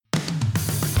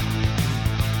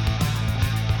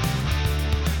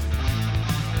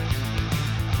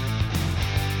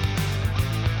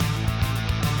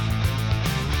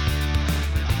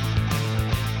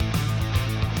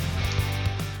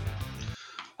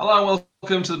Hello and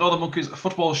welcome to the Northern Monkeys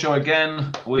football show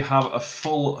again. We have a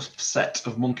full set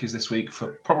of monkeys this week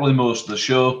for probably most of the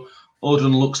show.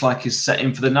 Odin looks like he's set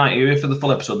in for the night. Are you here for the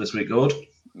full episode this week, Od?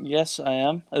 Yes, I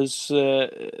am. As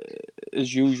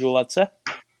usual, I'd say.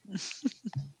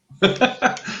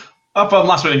 Apart from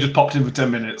last week, he just popped in for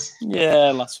 10 minutes. Yeah,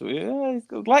 last week.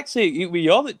 I'd like to say it was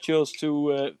you that chose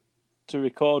to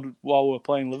record while we were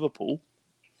playing Liverpool.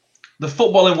 The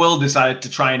footballing world decided to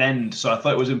try and end, so I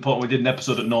thought it was important we did an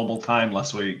episode at normal time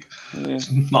last week. Yeah.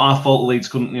 It's not our fault Leeds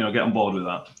couldn't, get on board with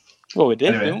that. Well, we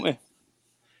did, didn't we?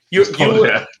 The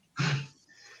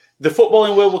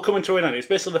footballing world were coming to an end. It's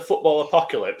basically the football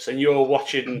apocalypse, and you're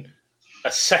watching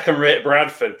a second-rate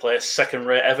Bradford play a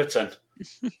second-rate Everton.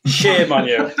 Shame on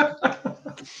you.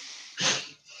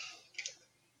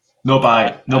 No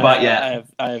bite yet.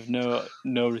 I have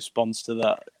no response to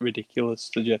that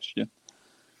ridiculous suggestion.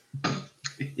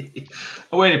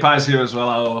 Away Pie's here as well.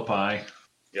 Hello, Pie.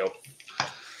 Yo.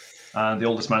 And the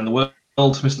oldest man in the world,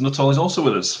 Mr. Nuttall, is also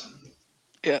with us.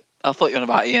 Yeah, I thought you were on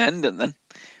about Ian Hendon then.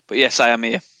 But yes, I am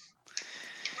here.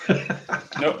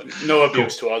 No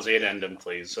abuse towards Ian Hendon,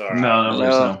 please. All right.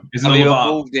 No.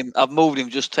 I've moved him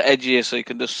just to edge here so you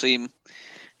can just see him.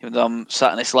 Even though I'm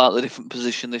sat in a slightly different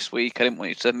position this week, I didn't want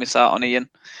you to miss out on Ian.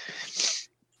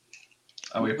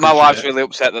 My wife's really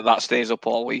upset that stays up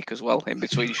all week as well in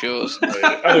between shows.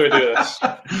 How do we do this?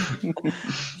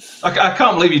 I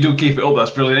can't believe you do keep it up.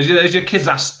 That's brilliant. Has your kids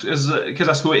asked? Kids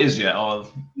asked who it is yet? Or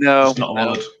no, it's not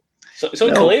no. So it's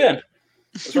Uncle Ian.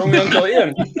 What's wrong with Uncle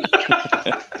Ian?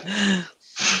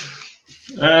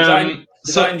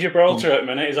 He's in Gibraltar at the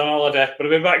minute. He's on holiday, but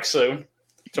he'll be back soon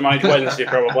to manage Wednesday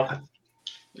probably.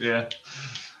 Yeah.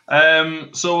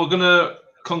 So we're gonna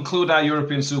conclude our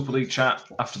European Super League chat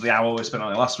after the hour we spent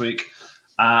on it last week,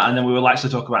 and then we would like to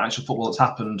talk about actual football that's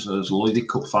happened. There's League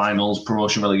Cup finals,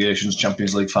 promotion, relegations,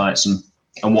 Champions League fights, and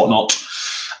whatnot.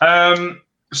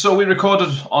 So we recorded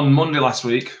on Monday last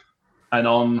week, and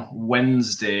on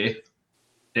Wednesday,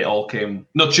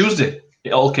 Tuesday,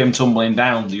 it all came tumbling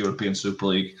down. The European Super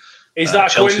League. Is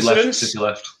that a Chelsea coincidence? City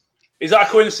left. Is that a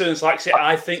coincidence? Like,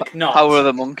 I think not. Power of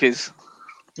the monkeys.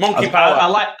 Monkey power.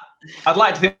 I'd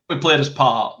like to think we played as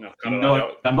part. No,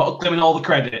 I'm not claiming all the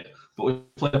credit, but we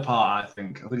played a part. I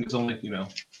think it's only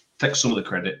take some of the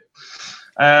credit.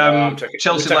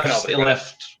 Chelsea left, City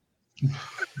left.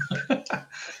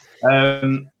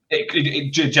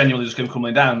 It genuinely just came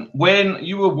coming down. When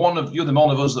you're the one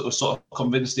of us that was sort of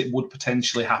convinced it would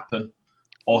potentially happen,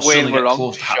 or certainly get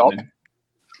close to happening.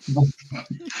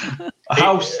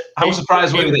 How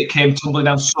surprised were you that it came tumbling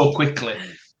down so quickly?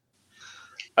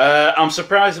 I'm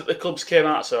surprised that the clubs came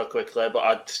out so quickly, but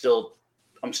I'm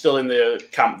still in the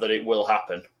camp that it will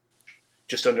happen,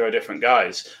 just under a different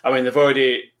guise. I mean, they've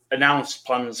already announced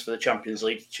plans for the Champions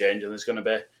League to change, and there's going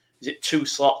to be 2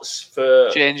 slots for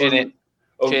changing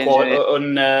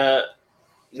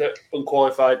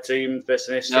unqualified teams based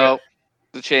in history. No,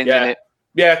 they're changing it.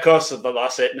 Yeah, of course, but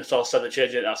that's it. Nuttall said they're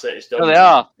changing it. That's it. It's done. No, they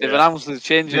are. They've announced they're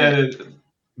changing it.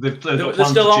 They've got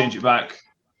plans to change it back.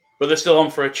 But they're still on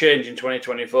for a change in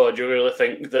 2024. Do you really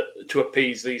think that to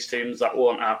appease these teams that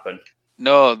won't happen?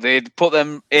 No, they'd put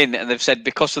them in and they've said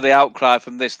because of the outcry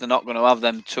from this, they're not going to have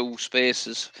them 2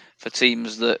 spaces for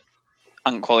teams that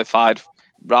aren't qualified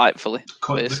rightfully.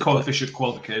 The coefficient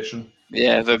qualification.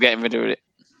 Yeah, they're getting rid of it.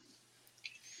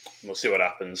 We'll see what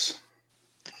happens.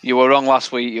 You were wrong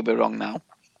last week, you'll be wrong now.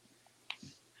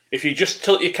 If you just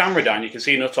tilt your camera down, you can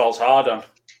see Nuttall's hard on.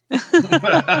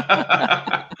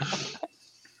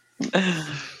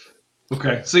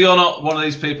 Okay, so you're not one of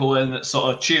these people that's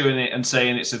sort of cheering it and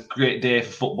saying it's a great day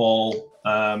for football.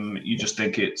 You just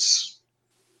think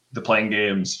they're playing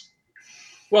games.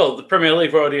 Well, the Premier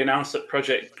League have already announced that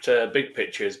Project Big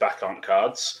Picture is back on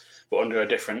cards, but under a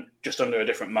different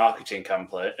marketing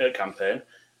campaign.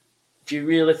 Do you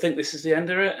really think this is the end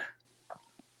of it?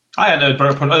 I hadn't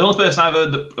heard about the only person I've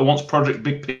heard that wants Project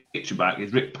Big Picture back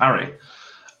is Rick Parry,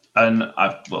 and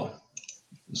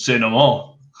say no more.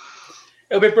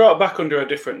 It'll be brought back under a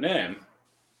different name.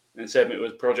 Instead, it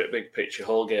was Project Big Picture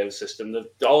Whole Game System, the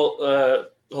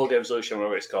Whole Game Solution,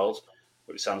 whatever it's called,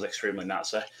 which sounds extremely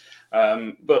Nazi.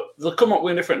 But they'll come up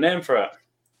with a different name for it,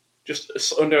 just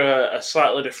under a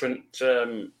slightly different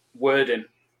wording.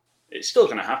 It's still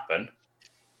going to happen.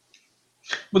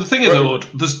 Well, the thing is,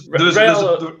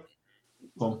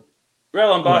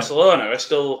 Real and Barcelona are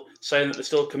still saying that they're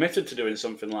still committed to doing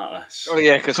something like this. Oh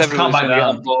yeah, because everyone's going to get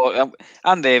on board,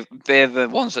 and they're the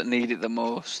ones that need it the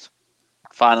most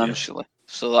financially. Yeah.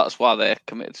 So that's why they're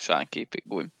committed to try and keep it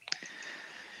going.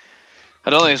 I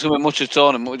don't think it's going to be much of a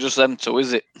tournament with just them two,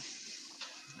 is it?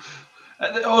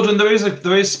 Odin, there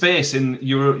is space in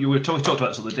we talked about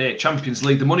this the other day. Champions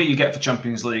League, the money you get for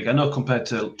Champions League, I know compared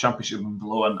to Championship and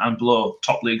below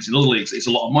top leagues in other leagues, it's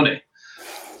a lot of money.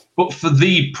 But for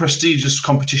the prestigious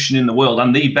competition in the world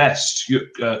and the best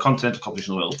continental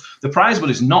competition in the world, the prize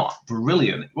money is not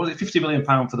brilliant. Was it £50 million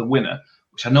for the winner,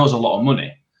 which I know is a lot of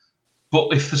money.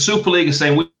 But if the Super League is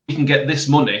saying we can get this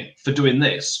money for doing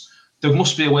this, there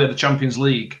must be a way of the Champions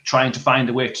League trying to find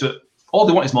a way to. All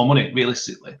they want is more money,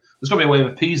 realistically. There's got to be a way of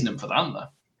appeasing them for that, aren't there?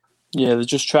 Yeah, they're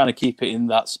just trying to keep it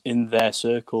in their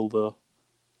circle, though,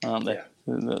 aren't they?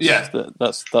 Yeah.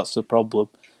 That's the problem.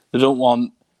 They don't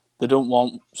want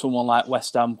someone like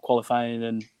West Ham qualifying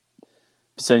and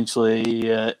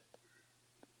potentially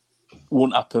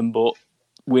won't happen, but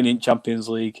winning Champions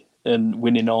League and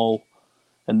winning all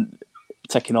and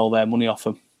taking all their money off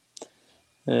them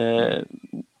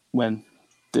when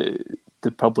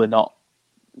they're probably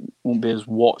won't be as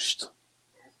watched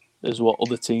as what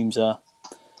other teams are.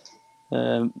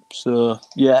 So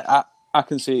yeah, I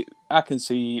can see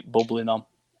it bubbling on,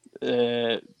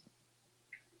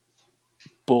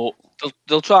 but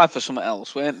they'll try for something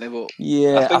else, won't they? But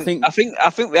yeah, I think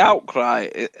the outcry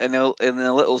in a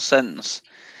little sense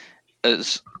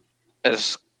as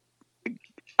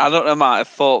I don't know. I might have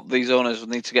thought these owners would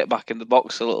need to get back in the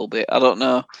box a little bit. I don't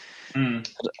know.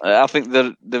 I think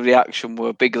the reaction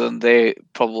were bigger than they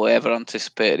probably ever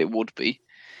anticipated it would be.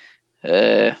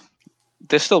 They're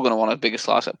still going to want a bigger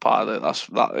slice of pie.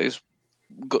 That is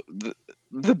good.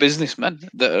 The businessmen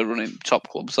that are running top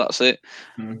clubs. That's it.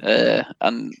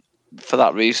 And for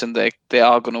that reason, they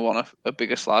are going to want a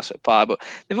bigger slice of pie. But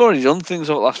they've already done things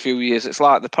over the last few years. It's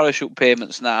like the parachute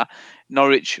payments now.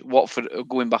 Norwich, Watford are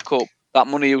going back up. That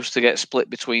money used to get split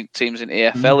between teams in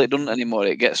AFL. It doesn't anymore.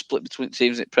 It gets split between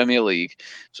teams in Premier League.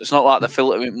 So it's not like they're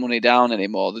filtering money down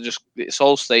anymore. It's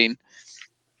all staying.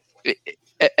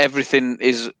 Everything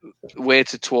is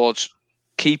weighted towards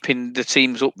keeping the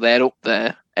teams up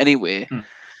there anyway.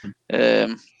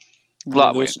 I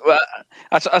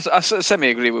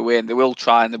semi-agree with Wayne. They will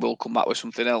try and they will come back with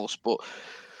something else. But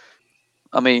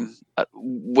I mean,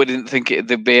 we didn't think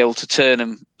they'd be able to turn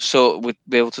them we'd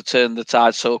be able to turn the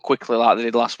tide so quickly like they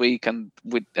did last week, and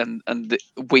the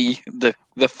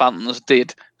fans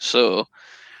did. So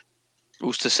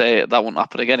who's to say that wouldn't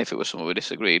happen again if it was someone we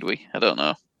disagreed with? I don't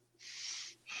know.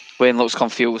 Wayne looks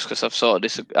confused because I've sort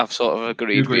of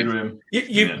agreed with him.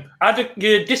 You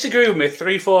disagreed with me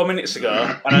 3-4 minutes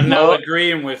ago, and are now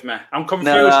agreeing with me. I'm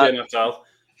confused with myself.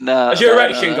 No, has your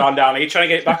erection gone down? Are you trying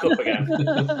to get it back up again?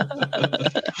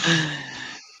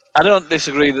 I don't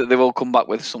disagree that they will come back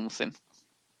with something.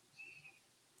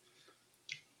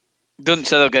 Don't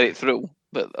say they'll get it through,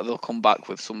 but they'll come back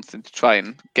with something to try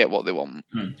and get what they want.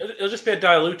 It'll just be a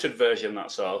diluted version,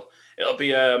 that's all. It'll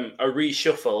be a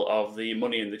reshuffle of the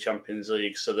money in the Champions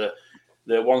League, so the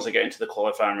ones that get into the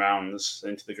qualifying rounds,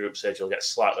 into the group stage, will get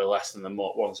slightly less than the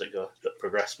ones that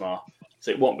progress more. So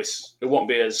it won't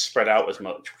be as spread out as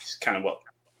much, which is kind of what.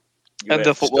 And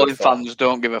the footballing fans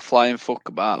don't give a flying fuck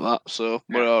about that, so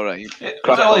we're all right.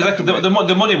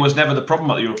 The money was never the problem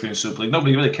at the European Super League.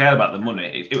 Nobody really cared about the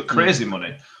money. It was crazy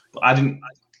money, but I didn't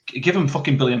give them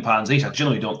fucking £1 billion each. I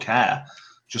generally don't care.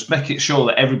 Just make it sure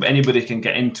that anybody can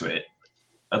get into it,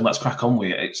 and let's crack on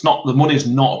with it. It's not the money's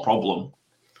not a problem.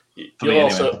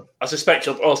 I suspect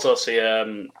you'll also see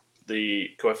the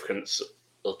coefficients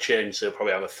will change. So you'll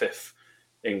probably have a fifth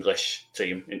English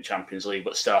team in Champions League,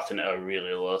 but starting at a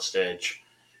really low stage,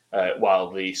 while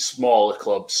the smaller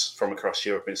clubs from across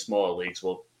Europe in smaller leagues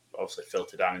will obviously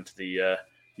filter down into the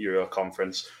Euro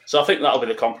Conference. So I think that'll be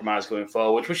the compromise going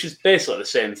forward, which is basically the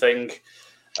same thing.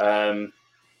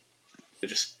 They're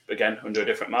just, again, under a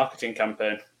different marketing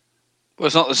campaign. Well,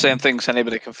 it's not the same thing, so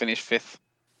anybody can finish fifth.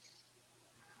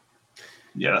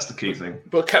 Yeah, that's the key thing.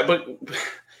 But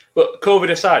COVID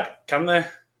aside, can they?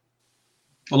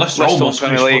 Well, Leicester almost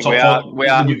Premier League.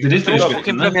 They did finish fifth,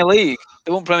 in Premier League.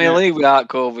 They won Premier League without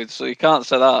COVID, so you can't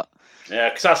say that. Yeah,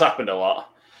 because that's happened a lot.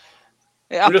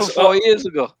 It happened 4 years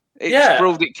ago. It's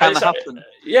proved it can happen.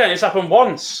 Yeah, it's happened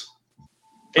once.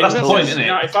 But that's the point, isn't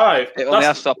it? 1995. It only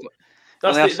has to happen.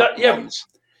 Once.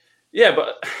 Yeah,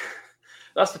 but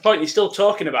that's the point. You're still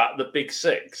talking about the Big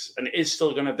Six, and it is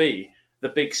still going to be the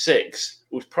Big Six,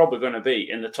 who's probably going to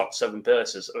be in the top 7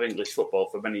 places of English football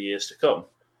for many years to come.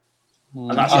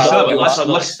 And that's how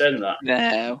they'll extend that.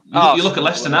 No. You look at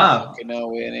Leicester now.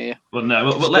 Nowhere near. Well,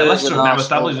 no, but Leicester have now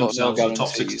established themselves as a top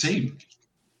 6 team.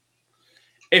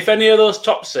 If any of those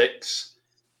top 6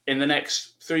 in the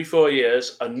next 3-4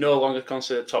 years are no longer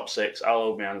considered top 6, I'll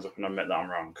hold my hands up and admit that I'm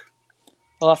wrong.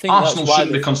 Well, I think Arsenal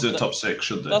shouldn't be considered top 6,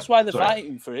 should they? That's why they're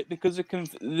fighting for it, because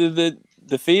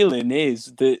the feeling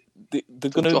is that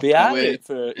they're going to be at it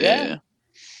for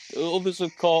Others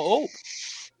have caught up.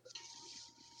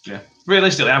 Yeah,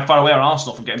 realistically, how far away are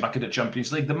Arsenal from getting back into the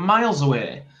Champions League? They're miles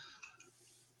away.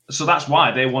 So that's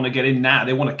why they want to get in now.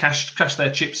 They want to cash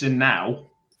their chips in now,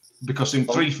 because in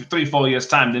 3-4 years'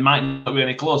 time, they might not be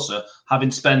any closer,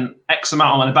 having spent X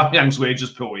amount on Aubameyang's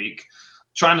wages per week,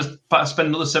 trying to spend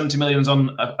another 70 million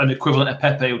on an equivalent of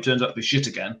Pepe, who turns out to be shit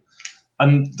again,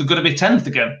 and they're going to be 10th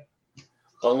again.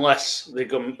 Unless they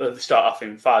start off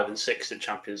in 5 and 6 at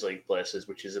Champions League places,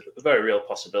 which is a very real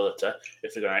possibility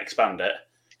if they're going to expand it,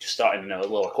 just starting in a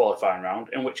lower qualifying round,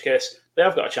 in which case they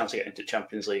have got a chance to get into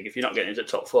Champions League. If you're not getting into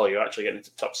top 4, you're actually getting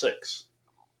into top 6.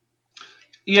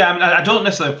 Yeah, I mean, I don't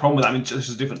necessarily have a problem with that. I mean, this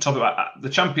is a different topic. The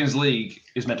Champions League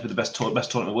is meant to be the best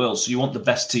tournament in the world, so you want the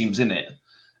best teams in it.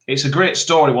 It's a great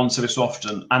story once every so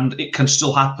often, and it can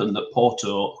still happen that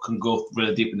Porto can go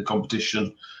really deep in the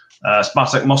competition.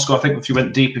 Spartak Moscow, I think if you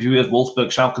went deep, if you were Wolfsburg,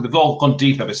 Schalke, they've all gone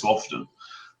deep every so often.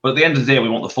 But at the end of the day, we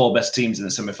want the 4 best teams in the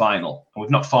semi-final, and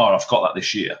we've not far off got that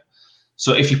this year.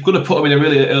 So if you're going to put them in a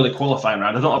really early qualifying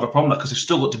round, I don't have a problem with that, because they've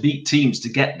still got to beat teams to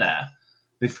get there.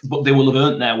 But they will have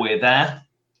earned their way there.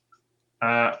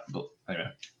 But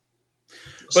anyway.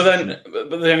 But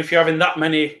then if you're having that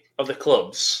many of the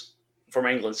clubs from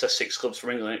England, say 6 clubs from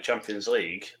England in Champions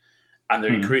League, and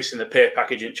they're increasing the pay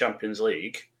package in Champions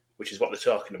League, which is what they're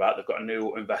talking about. They've got a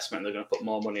new investment. They're going to put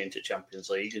more money into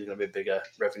Champions League. There's going to be bigger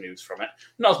revenues from it.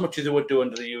 Not as much as they would do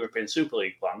under the European Super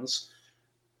League plans.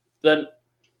 Then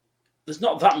there's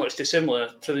not that much dissimilar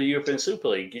to the European Super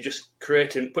League. You're just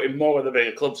putting more of the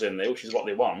bigger clubs in there, which is what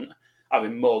they want,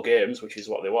 having more games, which is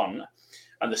what they want.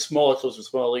 And the smaller clubs and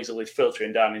smaller leagues are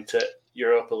filtering down into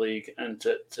Europa League and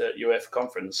to UEFA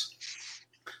Conference.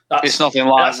 It's nothing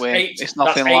like it's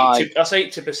nothing like that's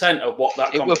 80% of what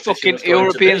that. It was fucking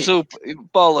European Super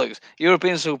bollocks.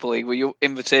 European Super League were you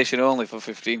invitation only for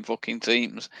 15 fucking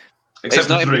teams. Except it's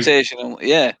not 3. invitation only.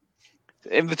 Yeah,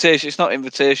 invitation. It's not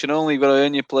invitation only. You've got to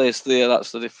earn your place there.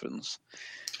 That's the difference.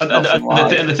 And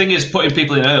the thing is, putting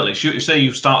people in early. Say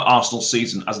you start Arsenal's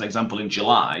season as an example in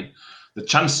July, the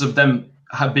chances of them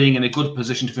being in a good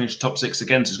position to finish top 6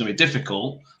 against is going to be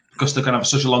difficult, because they're going to have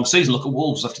such a long season. Look at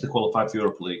Wolves after they qualified for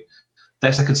Europa League.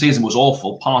 Their second season was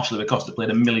awful, partially because they played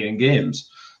 1 million games.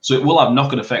 So it will have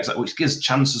knock-on effects, which gives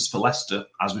chances for Leicester,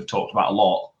 as we've talked about a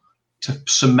lot, to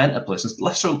cement a place. And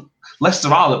Leicester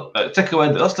are let's take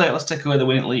away the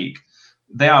winning league.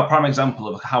 They are a prime example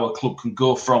of how a club can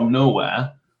go from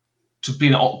nowhere to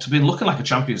being looking like a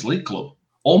Champions League club,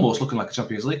 almost looking like a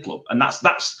Champions League club. And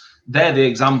they're the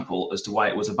example as to why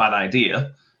it was a bad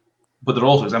idea. But they're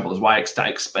also examples why it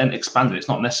expanded. It's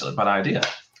not necessarily a bad idea.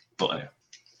 But anyway.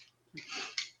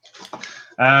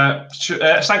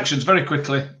 Sanctions, very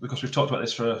quickly, because we've talked about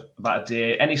this for about a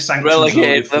day. Any sanctions?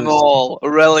 Relegate them all to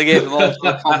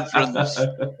the conference.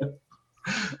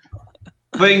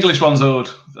 The English ones, Ode.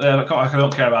 I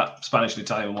don't care about Spanish and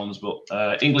Italian ones, but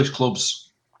English clubs,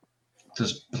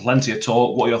 there's plenty of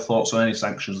talk. What are your thoughts on any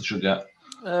sanctions they should get?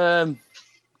 And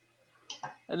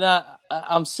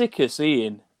I'm sick of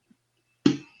seeing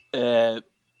they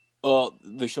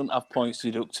shouldn't have points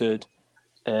deducted.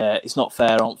 It's not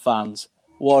fair on fans.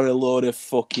 What a load of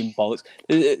fucking bollocks.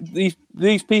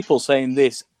 These people saying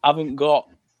this haven't got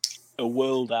a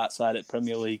world outside of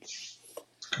Premier League.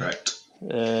 Correct.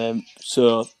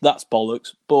 So that's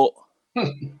bollocks. But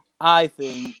I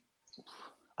think,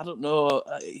 I don't know,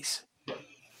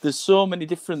 there's so many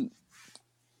different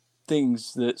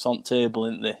things that's on table,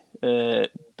 isn't there?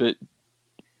 But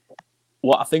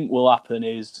what I think will happen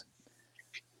is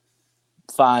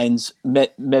fines,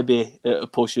 maybe a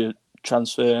push of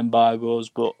transfer embargoes,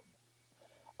 but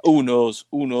who knows?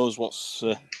 Who knows what's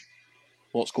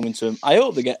coming to them? I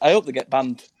hope they get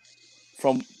banned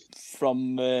from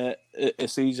a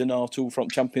season or 2 from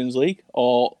Champions League,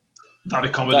 or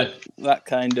that'd be comedy. That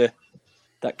kind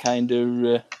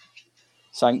of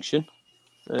sanction.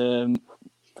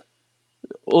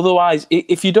 Otherwise,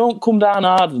 if you don't come down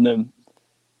hard on them,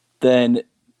 then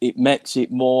it makes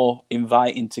it more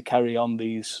inviting to carry on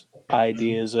these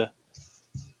ideas of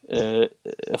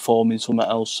forming something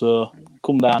else. So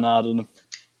come down hard on them.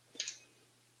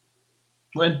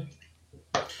 Win.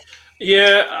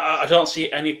 Yeah, I don't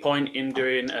see any point in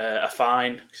doing a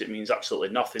fine, because it means absolutely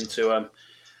nothing to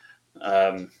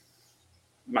them.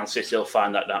 Man City will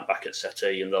find that down back at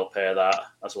City, and they'll pay that,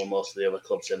 as will most of the other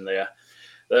clubs in there.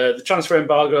 The transfer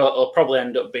embargo will probably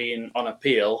end up being on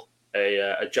appeal,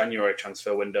 a January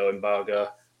transfer window embargo,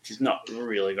 which is not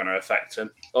really going to affect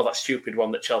them. Oh, that stupid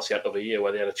one that Chelsea had the other year,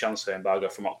 where they had a transfer embargo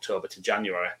from October to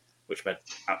January, which made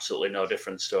absolutely no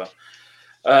difference to them.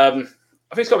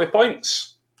 I think it's got to be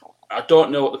points. I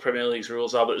don't know what the Premier League's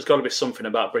rules are, but there's got to be something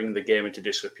about bringing the game into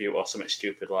disrepute or something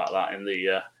stupid like that in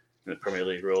the Premier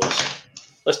League rules.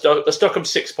 Let's dock them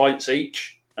 6 points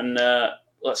each, and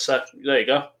let's there you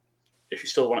go. If you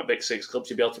still want to pick 6 clubs,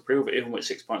 you'll be able to prove it even with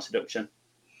 6 points deduction.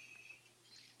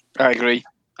 I agree.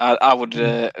 I would,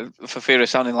 for fear of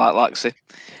sounding like Laxey,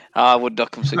 I would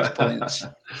dock them 6 points.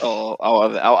 Or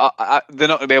they're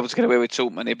not going to be able to get away with too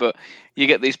many, but you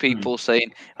get these people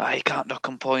saying, you can't dock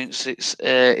them points. It's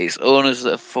owners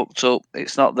that have fucked up.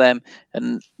 It's not them.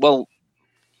 And, well,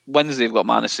 Wednesday have got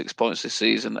minus 6 points this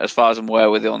season. As far as I'm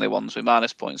aware, we're the only ones with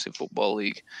minus points in Football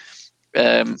League.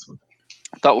 That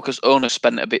was because owners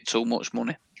spent a bit too much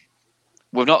money.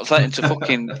 We've not threatened to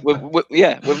fucking...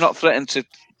 we've not threatened to,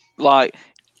 like...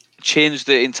 change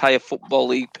the entire Football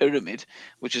League pyramid,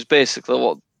 which is basically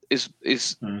what is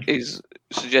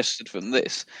suggested from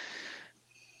this.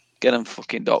 Get them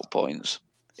fucking dock points.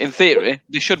 In theory,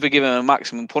 they should be given a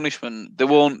maximum punishment. They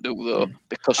won't do though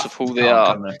because of who they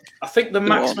are. I think the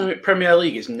maximum at Premier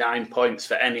League is 9 points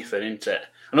for anything, isn't it?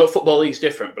 I know Football League's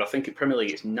different, but I think in Premier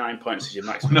League it's 9 points is your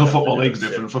maximum. No, Football League's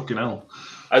different. Fucking hell.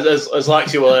 As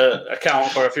like you were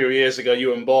account for a few years ago,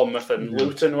 you and Bournemouth and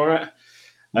Luton were it.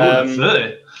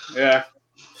 30. Yeah,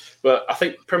 but I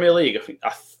think Premier League.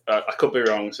 I could be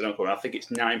wrong, so don't quote me. I think it's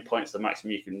 9 points the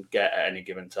maximum you can get at any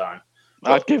given time.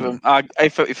 I'd give them.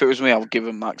 If it was me, I would give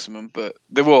them maximum, but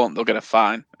they won't. They'll get a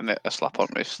fine and a slap on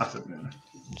wrist.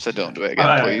 So don't do it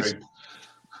again, please.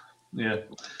 Agree.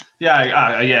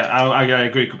 I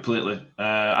agree completely.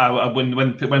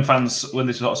 When fans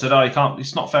they sort of said, "Oh, you can't,"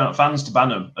 it's not fair on fans to ban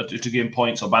them to give them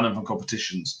points or ban them from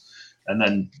competitions. And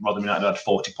then Rotherham United had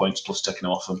 40 points plus taking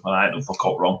them off them, and I had them fuck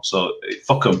up wrong. So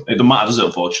fuck them. It doesn't matter, does it?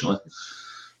 Unfortunately,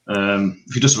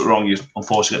 if you do something wrong, you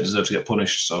unfortunately deserve to get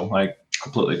punished. So I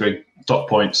completely agree. Top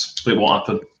points, but it won't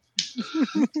happen.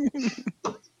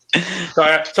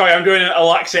 Sorry, I'm doing a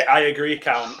Laxey I agree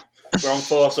count. We're on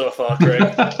 4 so far, Craig.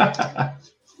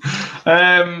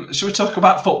 Should we talk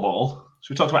about football?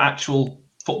 Should we talk about actual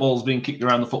footballs being kicked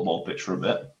around the football pitch for a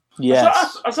bit?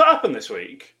 Yes. Has that happened this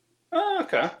week? Oh,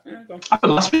 okay. Yeah, go on.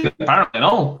 Happened last week, apparently.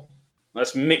 No.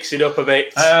 Let's mix it up a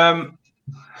bit. The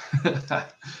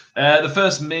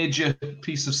first major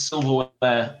piece of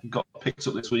silverware got picked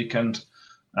up this weekend.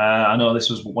 I know this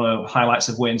was one of the highlights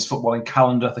of Wayne's footballing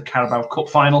calendar, the Carabao Cup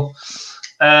final.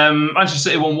 Manchester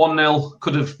City won 1-0.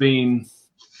 Could have been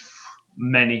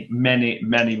many, many,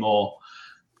 many more.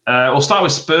 We'll start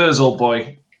with Spurs, old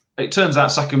boy. It turns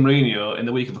out sacking Mourinho in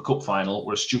the week of a cup final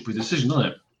were a stupid decision, wasn't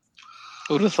it?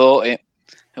 Who'd have thought it?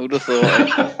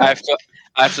 I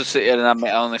have to sit here and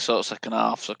admit I only saw the second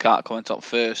half, so I can't comment on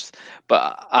first.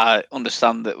 But I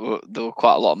understand that there were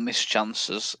quite a lot of missed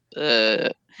chances.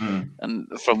 And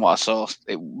from what I saw,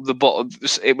 it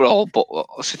were all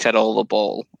City had all the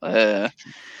ball.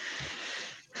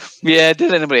 Did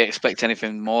anybody expect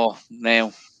anything more?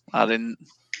 No, I didn't.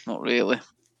 Not really.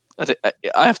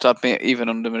 I have to admit, even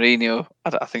under Mourinho,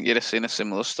 I think you'd have seen a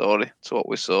similar story to what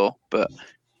we saw, but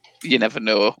you never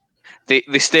know.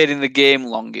 They stayed in the game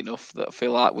long enough that I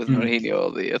feel like with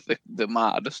Mourinho, they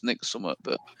might have just nicked something.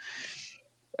 But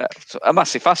a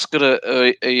massive ask.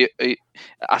 I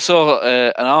saw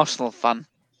an Arsenal fan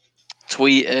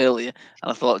tweet earlier,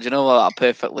 and I thought, do you know what? That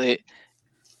perfectly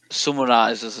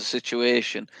summarises the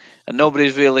situation. And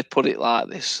nobody's really put it like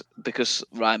this because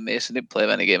Ryan Mason didn't play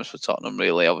many games for Tottenham.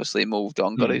 Really, obviously, he moved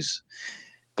on, got his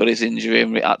injury,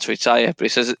 and had to retire. But he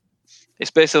says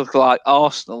it's basically like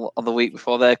Arsenal on the week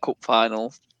before their cup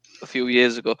final a few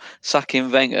years ago,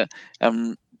 sacking Wenger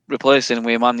and replacing him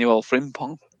with Emmanuel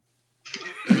Frimpong.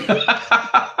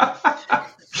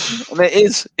 And it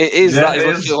is. That is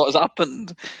literally what has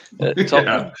happened at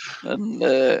Tottenham. And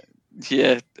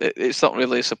it's not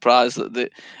really a surprise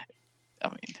that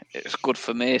it's good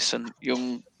for Mason,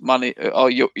 young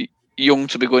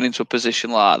to be going into a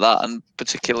position like that, and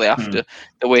particularly after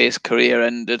the way his career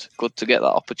ended, good to get that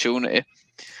opportunity.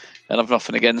 And I've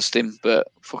nothing against him, but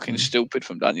fucking stupid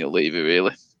from Daniel Levy,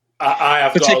 really.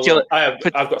 I've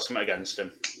got something against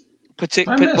him.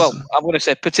 I'm going to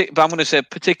say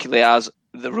particularly as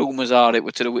the rumours are it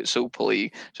were to do with Super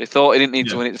League. So he thought he didn't need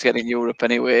to win it to get in Europe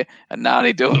anyway, and now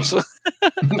he does.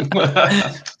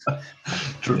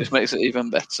 This makes it even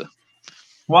better.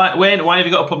 Why have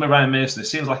you got to put me Ryan Mason? He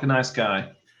seems like a nice guy.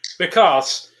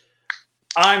 Because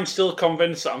I'm still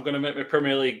convinced that I'm going to make my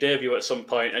Premier League debut at some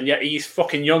point, and yet he's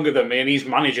fucking younger than me, and he's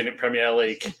managing in Premier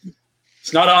League.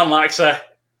 It's not on, Laxey.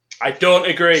 I don't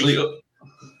agree. So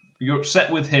you're upset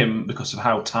with him because of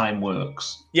how time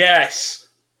works? Yes.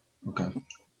 Okay.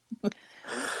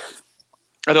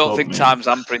 I don't think time's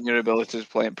hampering your abilities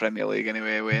playing Premier League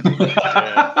anyway, Wayne. That's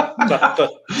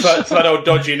that old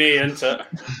dodgy knee, isn't it?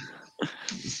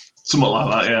 Something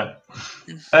like that, yeah.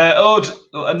 Ode,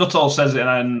 Nuttall says it,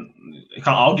 and you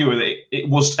can't argue with it. It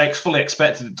was fully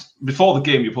expected. Before the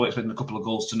game, you were probably expecting a couple of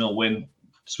goals to 0 win.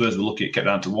 Spurs were lucky it kept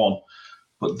down to 1.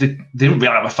 But they didn't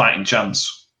really have a fighting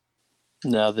chance.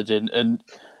 No, they didn't. And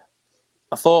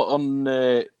I thought on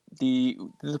did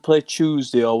they play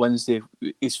Tuesday or Wednesday,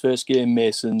 his first game,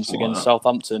 Masons, against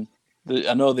Southampton.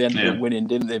 I know they ended up winning,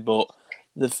 didn't they? But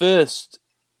the first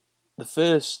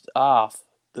half,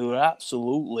 they were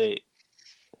absolutely...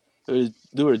 They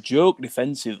were a joke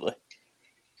defensively.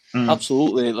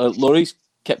 Absolutely. Like, Lloris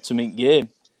kept them in game.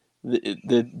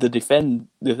 The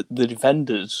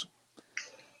defenders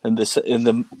and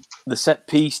the set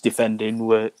piece defending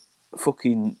were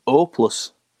fucking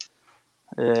hopeless.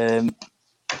 And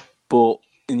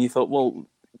you thought, well,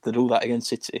 they do that against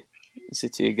City.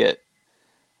 City would get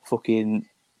fucking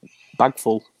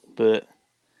bagful. But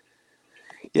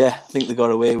yeah, I think they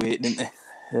got away with it, didn't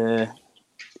they?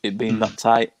 It being that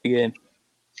tight again.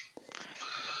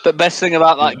 The best thing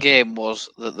about that game was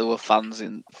that there were fans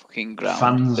in fucking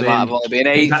ground. There might have only been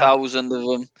 8,000 of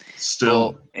them.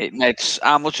 Still, it made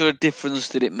how much of a difference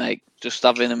did it make just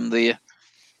having them there?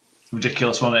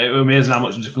 Ridiculous one. It was amazing how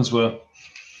much the difference were.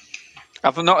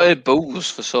 I've not heard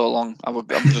boos for so long. I'm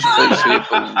just pleased to hear boos.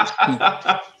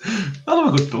 I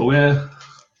love a good boo,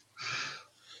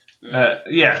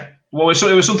 yeah. Well, it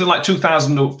was something like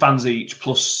 2,000 fans each,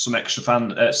 plus some extra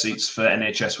fan seats for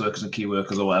NHS workers and key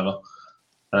workers or whatever,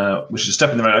 which is a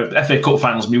step in the right. FA Cup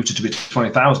finals muted to be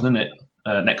 20,000, isn't it?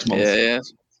 Next month. Yeah.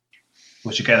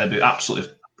 Which again, would be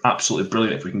absolutely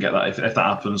brilliant if we can get that. If that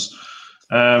happens.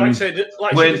 Does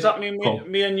that mean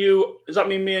me and you? Does that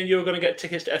mean me and you are going to get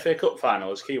tickets to FA Cup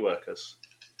final as key workers?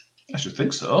 I should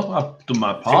think so. I've done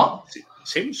my part.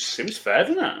 Seems fair,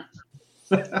 doesn't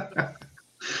it?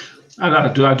 I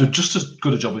do just as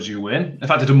good a job as you, Wayne. In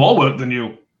fact, I do more work than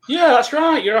you. Yeah, that's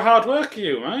right. You're a hard worker,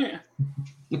 you, right?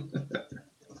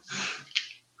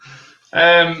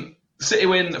 City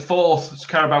win 4th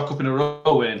Carabao Cup in a row,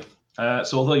 Wayne.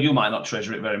 So although you might not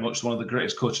treasure it very much, one of the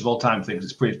greatest coaches of all time thinks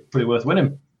it's pretty worth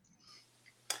winning.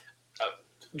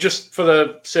 Just for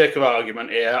the sake of argument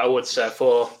here, I would say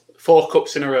four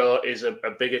cups in a row is a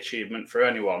big achievement for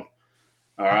anyone.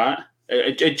 All right?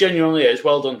 It genuinely is.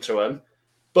 Well done to him.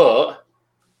 But,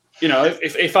 you know,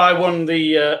 if I won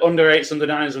the under 8s, under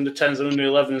 9s, under 10s, and under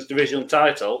 11s divisional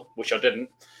title, which I didn't,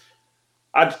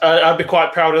 I'd be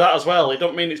quite proud of that as well. It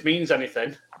don't mean it means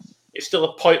anything. It's still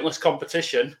a pointless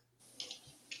competition.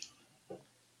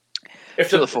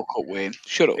 Shut the fuck up, Wayne.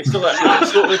 Shut up. It's still an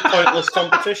absolutely pointless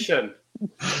competition.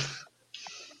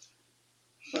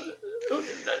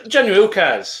 Genuinely, who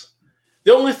cares?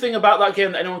 The only thing about that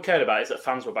game that anyone cared about is that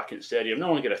fans were back in the stadium.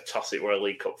 No one going to toss it. We're a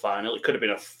League Cup final. It could have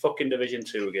been a fucking Division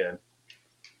 2 game.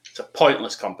 It's a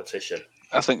pointless competition.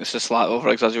 I think it's a slight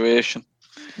over-exaggeration.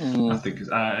 I think it's...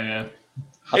 yeah.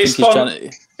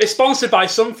 It's sponsored by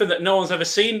something that no one's ever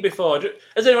seen before.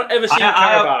 Has anyone ever seen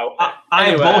Carabao?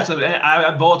 I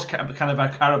bought a can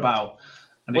of Carabao.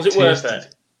 And was it worth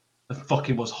it? The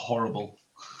fucking was horrible.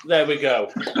 There we go.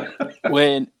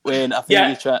 Wayne, I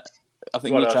think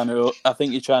you're trying to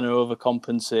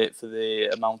overcompensate for the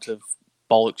amount of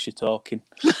bollocks you're talking.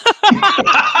 Enjoyed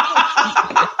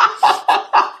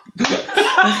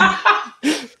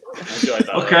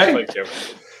that. Okay.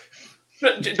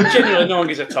 Genuinely, no one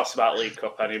gives a toss about League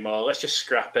Cup anymore. Let's just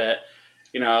scrap it.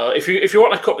 You know, if you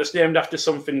want a cup that's named after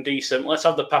something decent, let's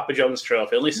have the Papa John's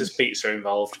trophy. At least there's pizza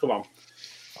involved. Come on.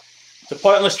 It's a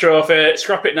pointless trophy.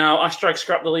 Scrap it now. #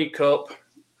 scrap the League Cup.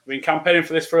 We've been campaigning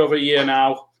for this for over a year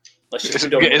now. Let's just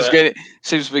be done with it.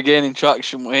 Seems to be gaining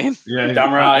traction, Wayne. Yeah,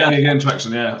 damn right. Yeah, gaining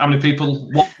traction, yeah. How many people?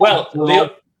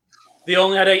 They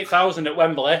only had 8,000 at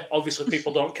Wembley. Obviously,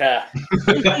 people don't care.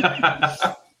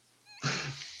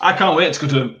 I can't wait to go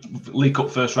to a League Cup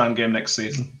first round game next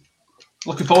season.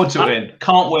 Looking forward to it. In.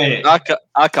 Can't wait. I can't.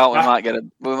 We might get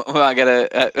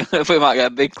a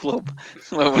big club.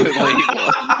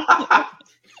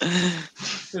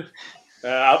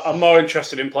 I'm more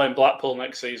interested in playing Blackpool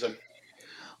next season.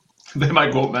 They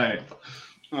might go up, mate.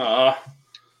 All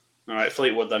right,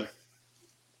 Fleetwood then.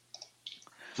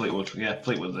 Fleetwood in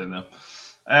there.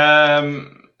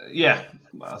 Yeah,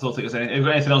 I don't think there's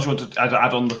anything else you want to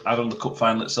add on the cup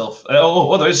final itself.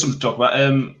 There is something to talk about.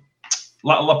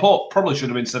 Laporte probably should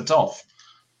have been sent off.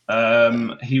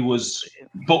 He was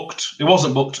booked. He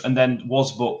wasn't booked, and then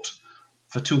was booked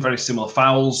for 2 very similar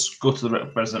fouls. Go to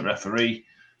the resident referee.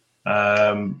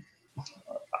 I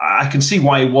can see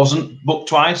why he wasn't booked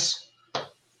twice,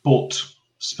 but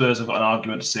Spurs have got an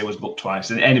argument to say was booked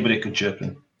twice, and anybody could chirp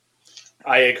him.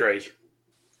 I agree.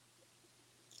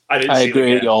 I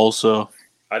agree also.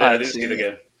 I didn't see the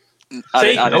game.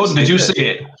 Did you see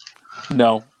it?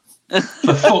 No.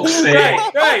 For fuck's sake.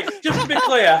 Right. Just to be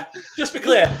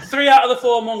clear. 3 out of the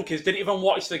 4 monkeys didn't even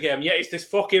watch the game. Yet it's this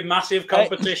fucking massive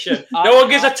competition. No one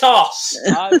gives a toss.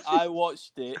 I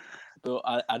watched it, but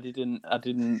I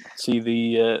didn't see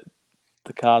the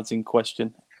cards in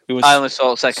question. I only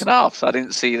saw the second half, so I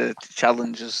didn't see the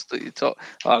challenges that you talked.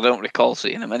 I don't recall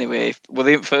seeing them anyway. Were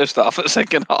they in first half or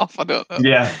second half? I don't know.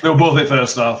 Yeah, they were both in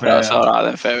first half. That's all right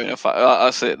then. Fair enough.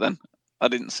 That's it then. I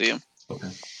didn't see them. Okay.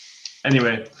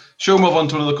 Anyway, shall we move on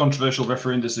to another controversial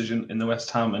refereeing decision in the West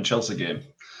Ham and Chelsea game?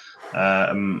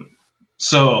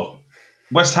 So,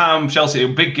 West Ham, Chelsea, a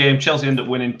big game. Chelsea ended up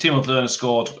winning. Timo Werner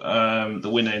scored the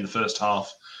winner in the first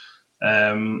half.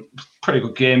 Pretty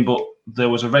good game, but there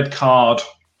was a red card.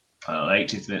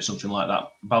 80th minute, something like that.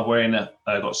 Balbuena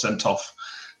got sent off.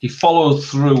 He followed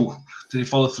through. Did he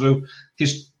follow through?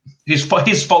 His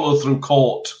follow through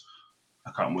caught.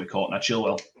 I can't remember what he caught now.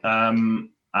 Chilwell.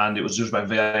 And it was judged by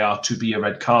VAR to be a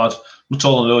red card.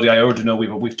 Matola Lodi, I already know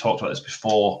we've talked about this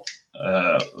before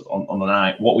on the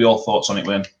night. What were your thoughts on it,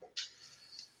 Wayne?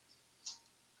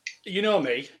 You know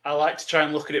me. I like to try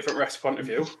and look at it from a ref's point of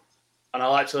view, and I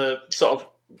like to sort of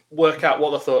work out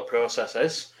what the thought process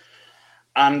is.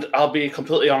 And I'll be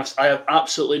completely honest, I have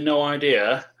absolutely no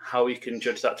idea how you can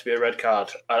judge that to be a red card.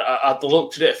 I've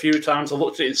looked at it a few times. I've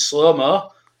looked at it in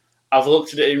slow-mo. I've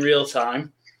looked at it in real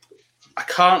time. I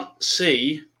can't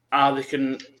see how they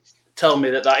can tell me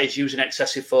that is using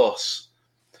excessive force.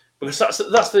 Because that's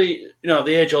the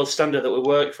the age-old standard that we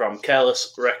work from.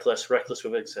 Careless, reckless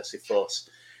with excessive force.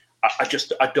 I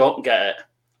don't get it.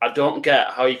 I don't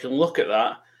get how you can look at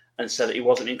that and say that he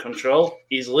wasn't in control.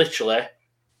 He's literally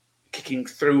kicking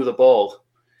through the ball.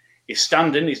 He's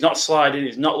standing. He's not sliding.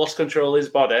 He's not lost control of his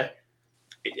body.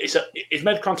 He's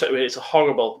made contact with it. It's a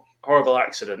horrible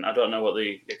accident. I don't know what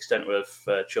the extent of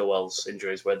Chilwell's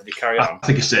injuries were. Did he carry on? I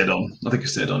think he stayed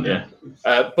on. Yeah.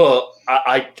 But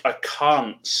I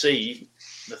can't see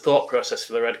the thought process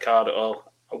for the red card at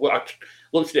all. I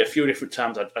looked at it a few different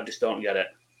times. I just don't get it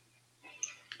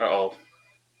at all.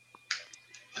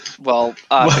 Well,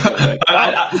 I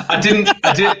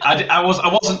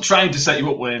wasn't trying to set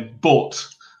you up, Wayne, but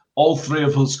all three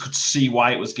of us could see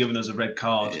why it was given as a red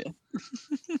card. Yeah.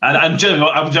 And I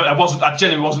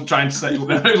genuinely wasn't trying to set you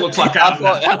up. It looks like I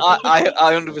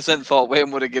 100% thought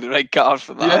Wayne would have given a red card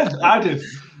for that. Yeah, I did.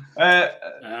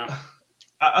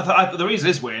 The reason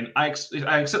is, Wayne, I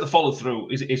accept the follow through.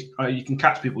 You can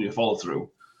catch people you follow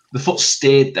through. The foot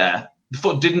stayed there. The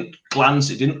foot didn't glance.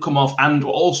 It didn't come off. And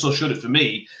what also showed it for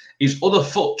me, his other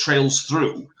foot trails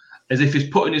through as if he's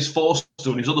putting his force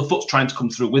through, and his other foot's trying to come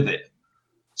through with it.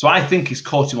 So I think he's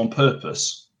caught him on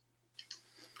purpose.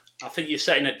 I think you're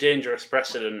setting a dangerous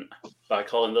precedent by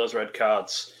calling those red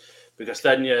cards, because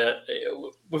then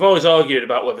we've always argued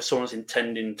about whether someone's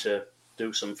intending to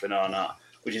do something or not,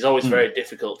 which is always very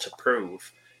difficult to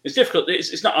prove. It's difficult.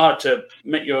 It's not hard to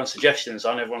make your own suggestions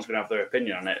on. Everyone's going to have their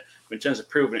opinion on it. But in terms of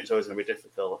proving it, it's always going to be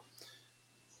difficult.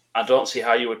 I don't see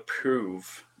how you would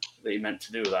prove that he meant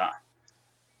to do that.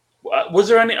 Was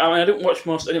there any? I mean, I didn't watch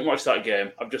that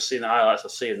game. I've just seen the highlights.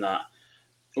 I've seen that.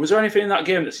 Was there anything in that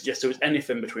game that suggests there was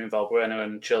anything between Valbuena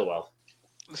and Chilwell?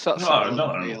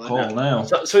 Not recall now.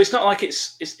 So it's not like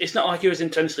it's not like he was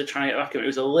intentionally trying to get back him. It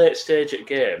was a late stage at the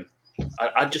game.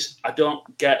 I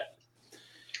don't get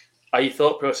how your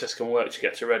thought process can work to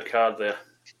get to a red card there.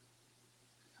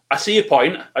 I see your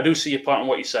point. I do see your point on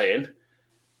what you're saying,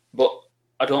 but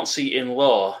I don't see in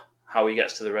law how he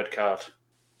gets to the red card.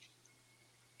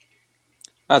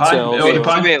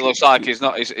 To me, it looks like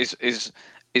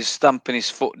he's stamping his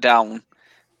foot down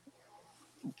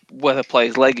where the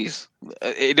player's leg is.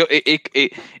 I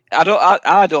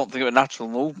don't think of a natural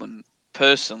movement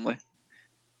personally.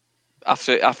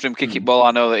 After him kicking ball,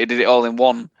 I know that he did it all in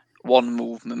one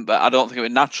movement, but I don't think it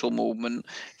was a natural movement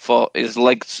for his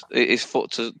legs, his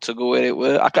foot to go where it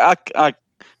were. I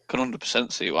can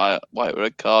 100% see why it was a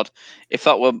red card. If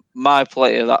that were my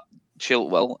player, that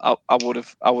Chilwell, I would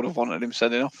have wanted him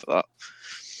sending off for that.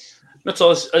 Not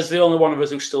all, as the only one of us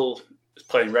who still is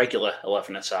playing regular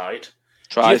 11 aside.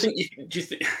 Do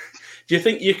you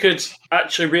think you could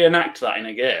actually reenact that in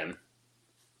a game,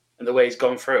 and the way he's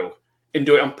gone through, and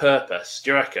do it on purpose?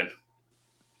 Do you reckon?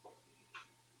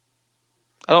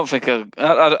 I don't think. I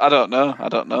don't know. I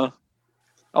don't know.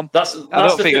 I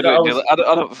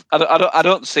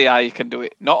don't see how you can do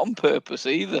it not on purpose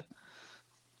either.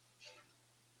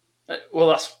 Well,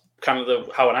 that's kind of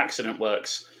how an accident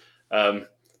works. But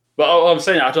I'm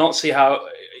saying I don't see how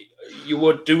you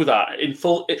would do that in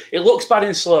full. It looks bad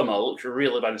in slow mo. It looks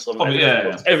really bad in slow mo.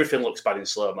 Everything looks bad in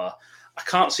slow mo. I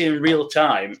can't see in real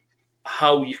time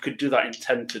how you could do that,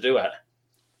 intend to do it,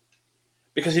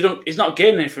 because he's not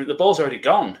gaining anything. The ball's already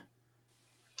gone.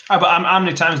 But how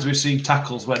many times do we see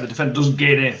tackles where the defender doesn't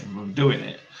gain anything from doing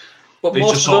it? But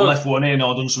he's just sort of left one in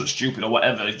or done something stupid or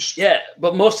whatever. Yeah,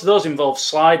 but most of those involve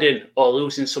sliding or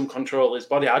losing some control of his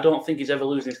body. I don't think he's ever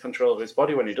losing his control of his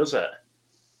body when he does it.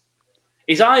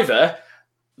 He's either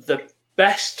the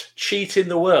best cheat in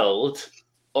the world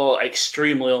or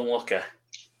extremely unlucky.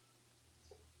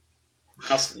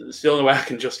 That's the only way I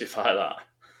can justify that.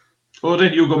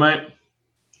 Odie, you go, mate.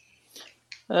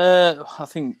 I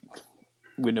think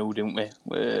we know, didn't we?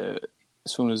 As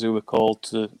soon as we were called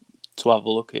to have a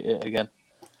look at it again,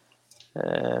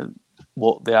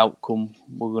 what the outcome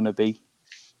were going to be.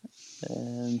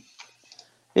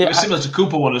 It was similar to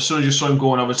Cooper one. As soon as you saw him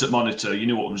going over to the monitor, you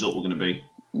knew what the result was going to be.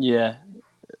 Yeah.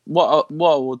 What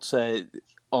I would say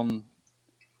in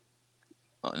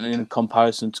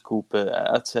comparison to Cooper,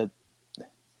 I'd say,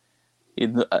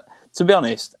 to be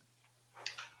honest,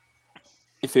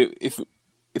 if it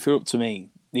were up to me,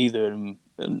 neither of them,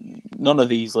 none of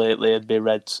these lately would be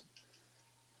Reds.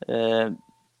 But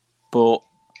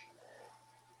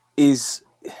he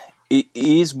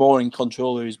is more in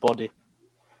control of his body.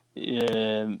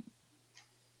 We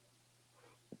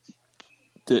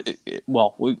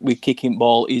kicking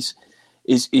ball. He's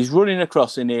running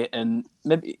across in it, and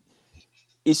maybe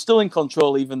he's still in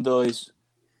control, even though his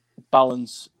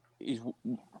balance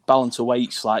of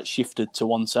weight's like shifted to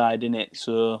one side in it.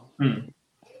 So,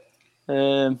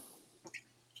 Well,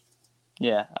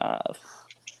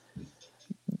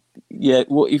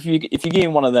 if you're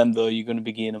getting one of them though, you're going to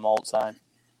be getting them all the time.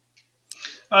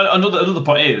 Another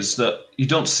point is that you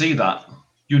don't see that.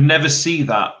 You never see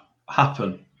that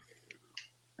happen.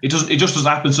 It just doesn't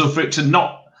happen. So for it to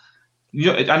not,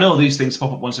 I know these things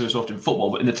pop up once every so often in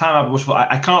football, but in the time I've watched football,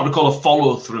 I can't recall a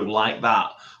follow through like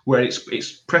that where it's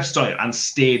pressed on him and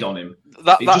stayed on him.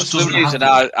 That's the reason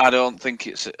I don't think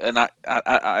it's an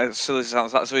silly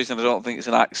sounds. That's the reason I don't think it's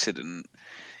an accident,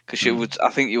 because I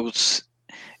think you would,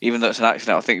 even though it's an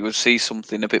accident, I think you would see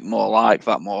something a bit more like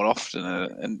that more often,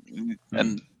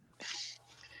 and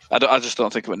I just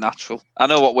don't think it was natural. I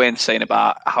know what Wayne's saying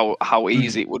about how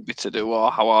easy it would be to do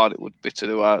or how hard it would be to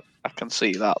do. I can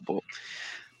see that, but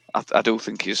I do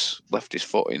think he's left his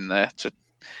foot in there to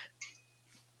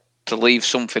leave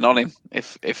something on him,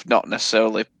 if not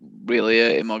necessarily really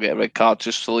hurt him or get a red card,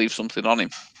 just to leave something on him.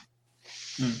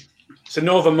 So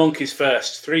Nova Monkeys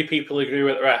first. 3 people agree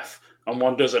with the ref and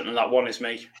 1 doesn't, and that 1 is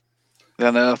me.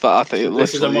 Yeah, no, I think it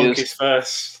this is the Monkeys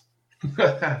first.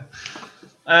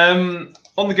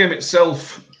 On the game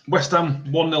itself, West Ham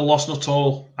 1-0 loss, not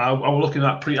all. I was looking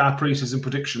at our pre-season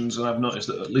predictions, and I've noticed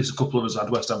that at least a couple of us had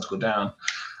West Ham to go down.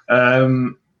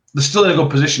 They're still in a good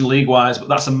position league-wise, but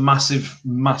that's a massive,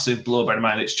 massive blow. Bear in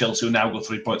mind, it's Chelsea who now go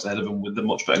 3 points ahead of them with a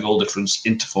much better goal difference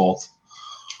into 4th.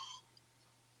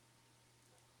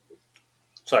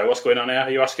 Sorry, what's going on here?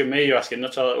 Are you asking me? Are you asking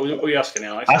Nuttall? Who are you asking,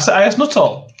 Alex? I asked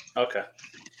Nuttall. Okay.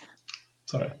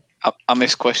 Sorry. I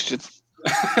missed question.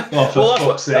 For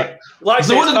fuck's sake. Like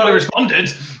the one that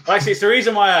responded. Like, it's the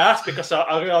reason why I asked, because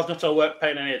I realised Nuttall weren't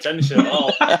paying any attention at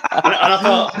all. and I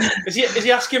thought, is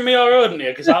he asking me or Odin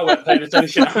here? Because I weren't paying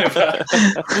attention either.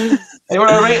 They were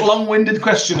a great long-winded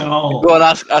question and all. Go on,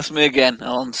 ask me again.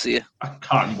 I'll answer you. I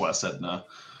can't remember what I said now.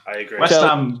 I agree. West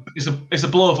Ham, it's a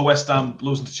blow for West Ham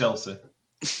losing to Chelsea.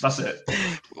 That's it.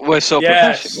 We're so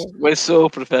professional. We're so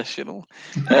professional.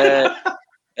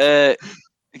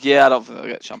 Yeah, I don't think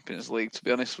they'll get Champions League, to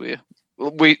be honest with you.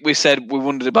 We said we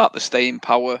wondered about the staying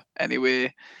power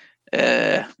anyway.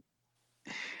 I'm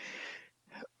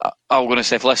going to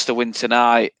say if Leicester win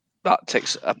tonight, that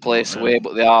takes a place away,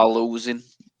 but they are losing.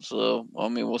 So, I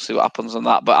mean, we'll see what happens on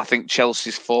that. But I think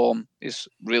Chelsea's form is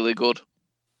really good.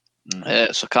 So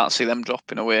I can't see them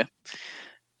dropping away.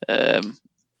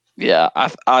 Yeah,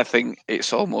 I think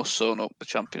it's almost sewn up the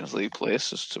Champions League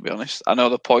places, to be honest. I know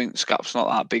the points gap's not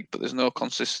that big, but there's no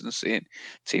consistency in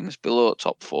teams below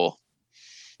top 4.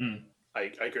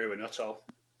 I agree with Nuttall.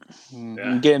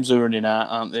 Yeah. Games are running out,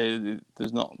 aren't they?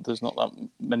 There's not that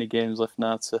many games left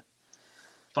now to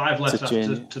 5 left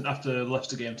after the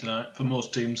Leicester game tonight for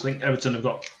most teams. I think Everton have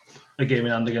got a game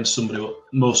in hand against somebody, but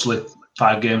mostly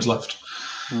 5 games left.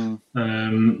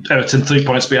 Everton 3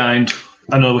 points behind.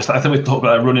 I think we talked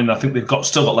about running. I think they've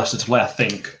still got Leicester to play. I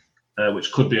think,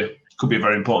 which could be a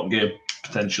very important game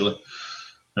potentially.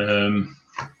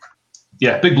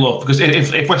 Big blow, because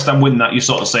if West Ham win that, you're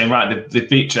sort of saying, right, they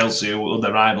beat Chelsea or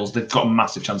their rivals. They've got a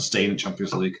massive chance of staying in the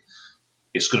Champions League.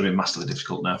 It's going to be massively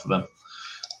difficult now for them.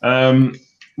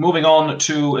 Moving on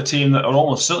to a team that are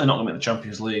almost certainly not going to make the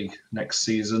Champions League next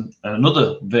season, and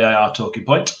another VAR talking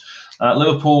point.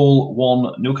 Liverpool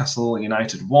 1, Newcastle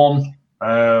United 1.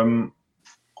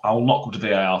 I will not come to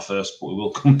VAR first, but we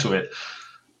will come to it.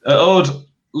 Ode,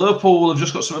 Liverpool have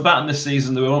just got something about them this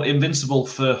season. They were invincible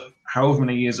for however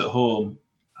many years at home.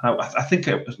 I think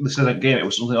this game it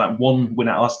was something like 1 win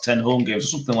out of the last 10 home games or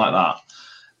something like that.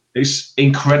 It's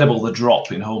incredible the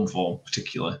drop in home form,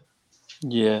 particularly.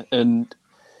 Yeah, and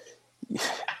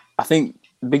I think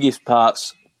the biggest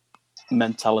part's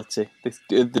mentality.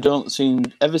 They don't seem,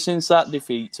 ever since that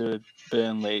defeat to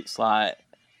Burnley, it's like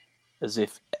as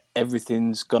if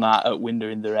everything's gone out at window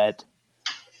in their head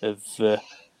of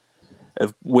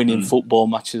winning football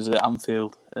matches at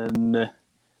Anfield, and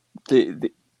they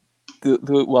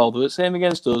were the same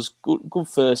against us. Good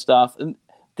first half, and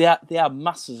they had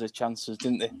masses of chances,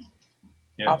 didn't they?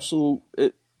 Yeah. Absolute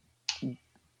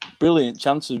brilliant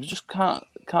chances. We just can't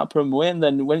put them away. And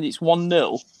then when it's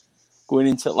 1-0 going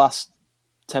into the last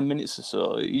 10 minutes or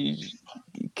so, you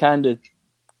kind of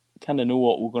know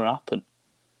what was going to happen.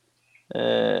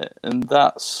 And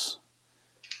that's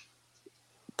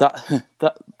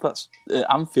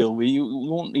Anfield. We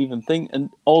won't even think. And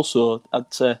also,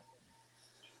 I'd say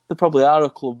they probably are a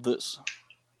club that's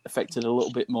affected a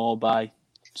little bit more by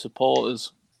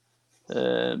supporters,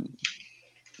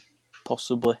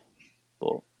 possibly.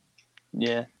 But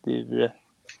yeah,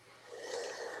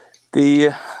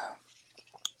 they're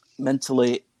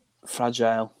mentally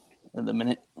fragile at the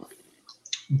minute.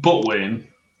 But Wayne,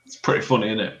 it's pretty funny,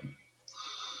 isn't it?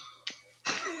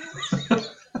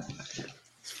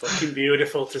 It's fucking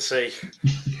beautiful to see.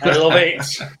 I love it.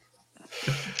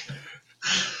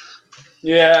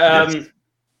 Yeah,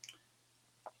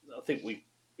 I think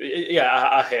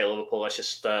I hate Liverpool. Let's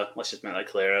just make that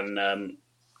clear. And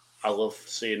I love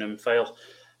seeing them fail.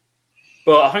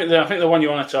 But I think the one you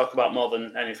want to talk about more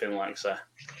than anything, like say,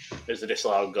 is the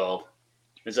disallowed goal.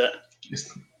 Is it?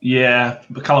 Yeah,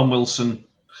 but Callum Wilson.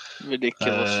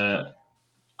 Ridiculous.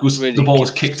 The ball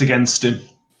was kicked against him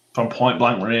from point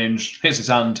blank range, hits his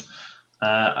hand,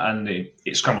 and it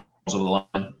scrambles over the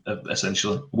line,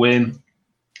 essentially. Wayne,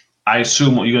 I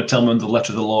assume what you're going to tell me under the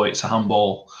letter of the law, it's a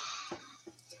handball.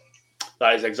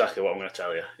 That is exactly what I'm going to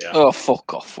tell you. Yeah. Oh,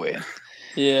 fuck off, Wayne.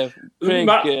 Yeah,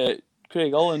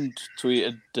 Craig Holland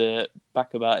tweeted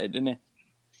back about it, didn't he?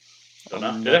 Don't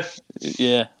know, did he?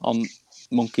 Yeah, on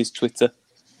Monkey's Twitter.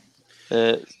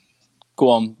 Go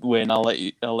on, Wayne. I'll let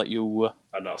you. I'll let you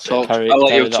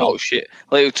talk shit.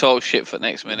 Let you talk shit for the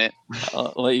next minute.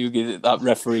 I'll let you give it that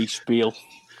referee spiel.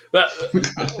 But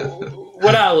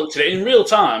when I looked at it in real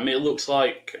time, it looks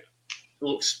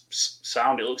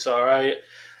sound. It looks all right.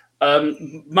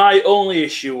 My only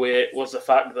issue with it was the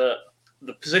fact that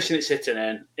the position it's hitting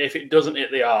in, if it doesn't hit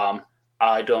the arm,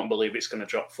 I don't believe it's going to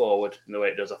drop forward in the way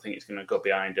it does. I think it's going to go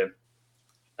behind him.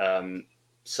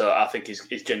 So I think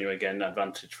he's genuinely getting an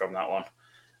advantage from that one.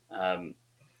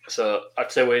 So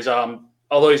I'd say with his arm,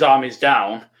 although his arm is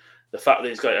down, the fact that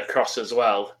he's got it across as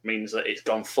well means that it's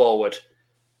gone forward.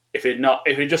 If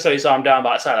he just had his arm down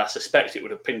by the side, I suspect it would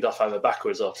have pinged off either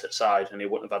backwards or to the side, and he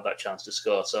wouldn't have had that chance to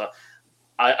score. So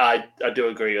I do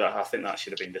agree that I think that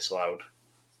should have been disallowed.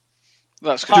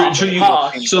 That's harsh. So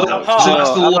that's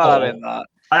the law.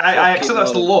 I accept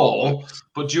that's the law,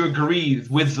 but do you agree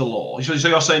with the law? So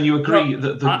you're saying you agree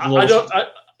that the law?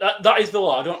 That is the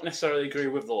law. I don't necessarily agree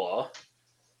with the law,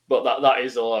 but that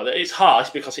is the law. It's harsh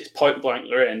because it's point blank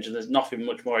range, and there's nothing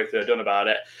much more he could have done about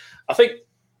it. I think,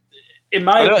 in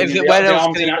my opinion, where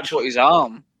else can he put his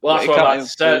arm? Well, that's what I'm about to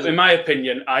say. In my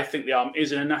opinion, I think the arm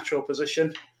is in a natural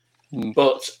position.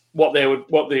 But what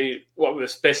we're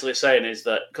basically saying is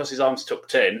that because his arm's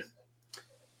tucked in,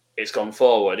 it's gone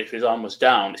forward. If his arm was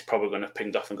down, it's probably going to have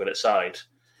pinged off and got it side.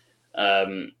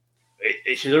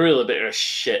 It's a really bit of a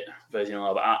shit version of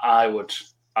law, but I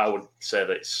would say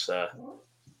that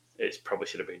it's probably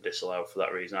should have been disallowed for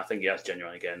that reason. I think he has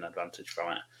genuinely gained an advantage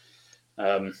from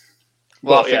it.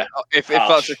 If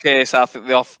that's the case, I think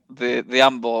the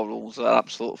handball rules are an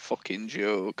absolute fucking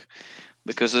joke.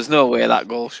 Because there's no way that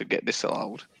goal should get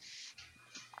disallowed.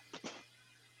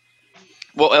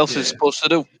 What else is he supposed to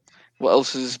do?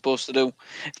 If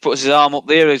he puts his arm up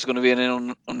there, he's going to be in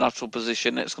an unnatural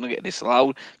position. It's going to get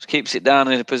disallowed. Just keeps it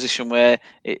down in a position where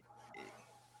it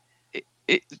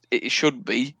should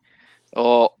be,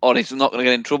 or he's not going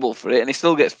to get in trouble for it, and he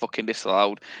still gets fucking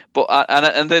disallowed. But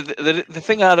the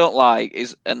thing I don't like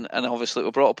is, and obviously it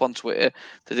was brought up on Twitter,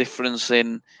 the difference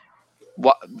in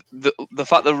what the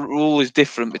fact the rule is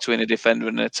different between a defender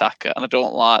and an attacker, and I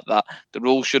don't like that. The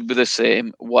rule should be the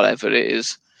same, whatever it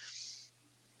is.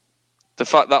 the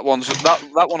fact that one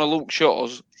of Luke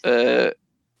Shaw's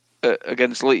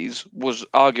against Leeds was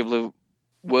arguably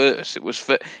worse. It was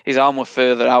his arm was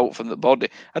further out from the body.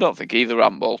 I don't think either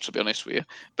handball, to be honest with you,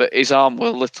 but his arm was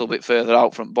a little bit further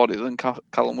out from body than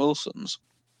Callum Wilson's.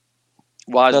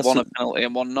 Why is one a penalty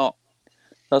and one not?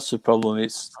 That's the problem.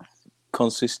 It's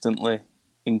consistently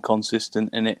inconsistent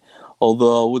in it.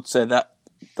 Although I would say that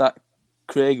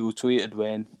Craig who tweeted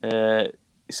Wayne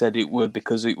said it were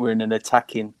because it were in an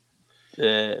attacking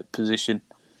position.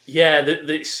 Yeah,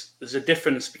 there's a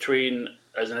difference between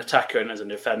as an attacker and as a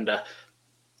defender.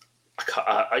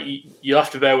 You'll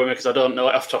have to bear with me because I don't know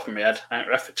it off the top of my head. I ain't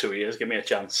ref for 2 years. Give me a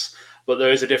chance. But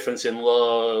there is a difference in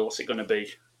low. What's it going to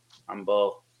be?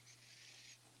 Handball.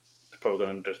 It's probably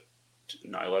going to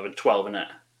not 11, 12, isn't it?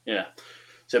 Yeah.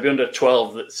 So it'll be under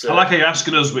 12. That's. I like how you're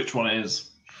asking us which one it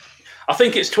is. I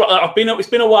think it's 12. It's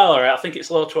been a while, right? I think it's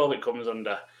low 12. It comes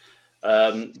under.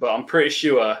 But I'm pretty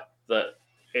sure that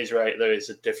he's right. There is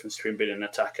a difference between being an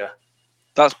attacker.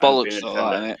 That's bollocks,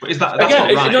 though, isn't it? But that's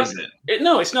again, not right, is it?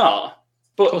 No, it's not.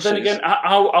 But then again,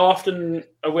 how often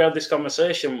have we had this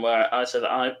conversation where I said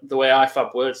that the way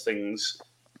IFAB words things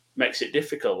makes it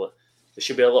difficult? There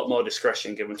should be a lot more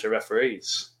discretion given to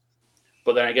referees.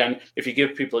 But then again, if you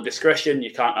give people discretion,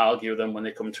 you can't argue them when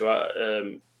they come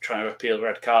to trying to appeal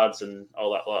red cards and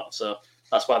all that lot. So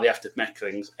that's why they have to make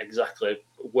things exactly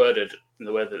worded in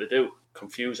the way that they do.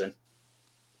 Confusing.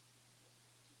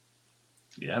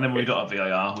 Yeah, and then we got a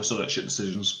VAR. We still got shit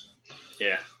decisions.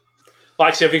 Yeah.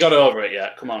 Like, have you got over it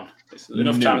yet? Come on.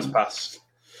 Enough time has passed.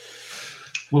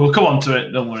 We'll come on to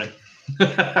it. Don't worry.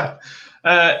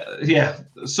 Yeah.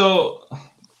 So,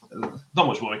 not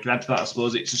much more we can add to that, I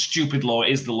suppose. It's a stupid law.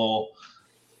 It is the law.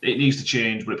 It needs to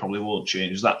change, but it probably won't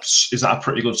change. Is that a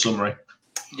pretty good summary?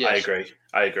 Yes.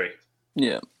 I agree.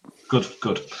 Yeah. Good.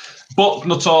 But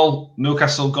not all.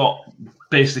 Newcastle got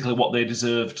basically what they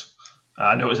deserved.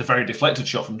 I know it was a very deflected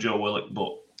shot from Joe Willock,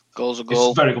 but goal's a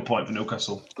goal. It's a very good point for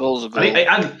Newcastle. Goal's a goal.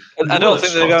 And I don't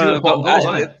think they're going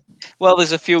to. Well,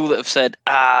 there's a few that have said,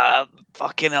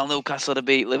 fucking hell, Newcastle to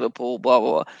beat Liverpool, blah,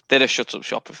 blah, blah. They'd have shut up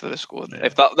shop if they'd have scored. Yeah.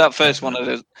 If that first one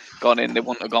had gone in, they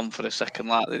wouldn't have gone for the second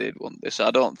like they did, wouldn't they? So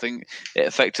I don't think it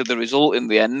affected the result in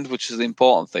the end, which is the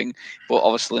important thing. But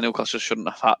obviously, Newcastle shouldn't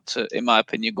have had to, in my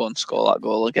opinion, go and score that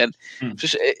goal again.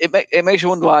 Just, it makes you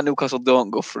wonder why Newcastle don't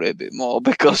go for it a bit more,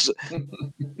 because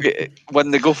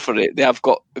when they go for it, they have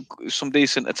got some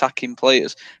decent attacking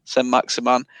players.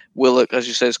 Saint-Maximin, Willock, as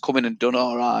you say, has come in and done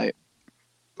all right.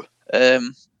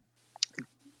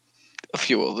 A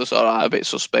few others are a bit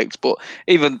suspect, but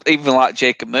even like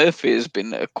Jacob Murphy has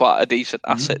been quite a decent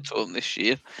asset to them this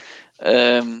year.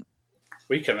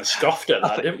 We kind of scoffed at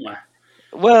that, didn't we?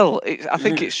 Well, I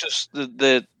think it's just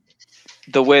the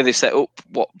way they set up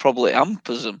what probably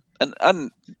hampers them.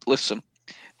 And listen,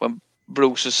 when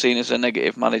Bruce is seen as a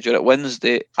negative manager at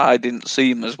Wednesday, I didn't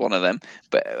see him as one of them,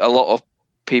 but a lot of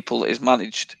people that he's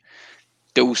managed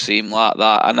do seem like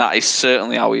that, and that is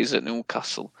certainly how he is at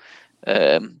Newcastle.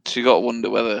 So you got to wonder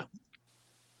whether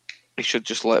he should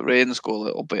just let Reigns go a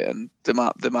little bit, and they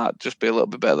might just be a little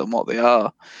bit better than what they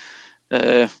are.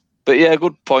 But yeah,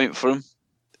 good point for him.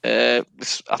 I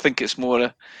think it's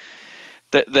more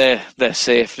that they're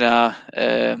safe now.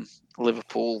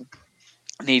 Liverpool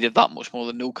needed that much more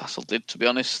than Newcastle did, to be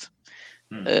honest.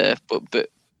 But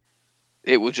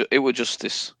it was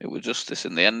justice. It was justice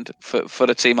in the end for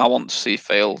the team I want to see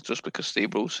fail. Just because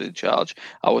Steve Bruce is in charge,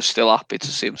 I was still happy to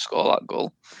see him score that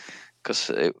goal,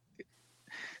 because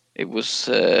it was.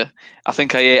 I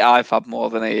think I hate IFAB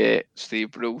more than I hate Steve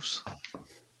Bruce.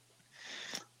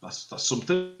 That's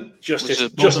something. Justice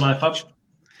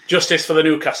for the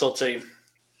Newcastle team.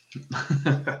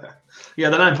 Yeah,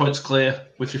 the 9 points clear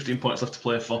with 15 points left to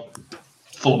play for.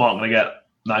 Fulham aren't going to get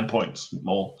 9 points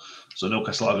more, so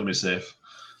Newcastle are going to be safe.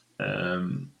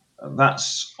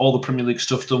 That's all the Premier League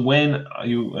stuff done. Wayne, are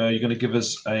you going to give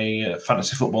us a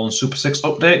fantasy football and Super 6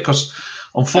 update? Because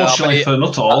unfortunately for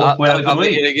not all, we had a good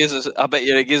week. I bet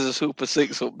you it gives a Super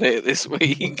 6 update this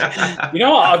week. You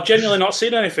know what? I've genuinely not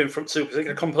seen anything from Super 6.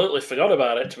 I completely forgot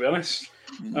about it, to be honest.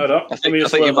 I think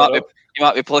you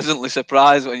might be pleasantly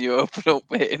surprised when you open up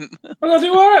it. Well, I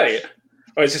do all right.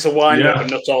 Or is this a wind-up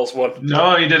and not all's one?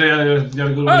 No, you did a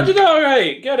good one. Oh, did I? All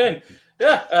right. Get in.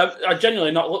 Yeah, I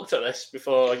genuinely not looked at this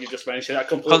before you just mentioned it.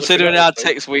 Considering our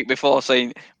text week before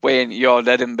saying, Wayne, you're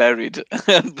dead and buried,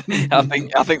 I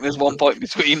think there's 1 point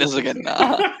between us again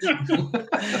now.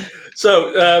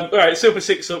 So, all right, Super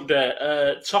 6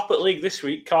 update. Top at league this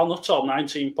week, Carl Nuttall,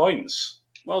 19 points.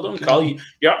 Well done, Carl.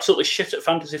 You're absolutely shit at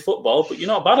fantasy football, but you're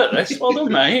not bad at this. Well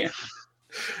done, mate.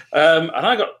 And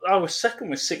I was second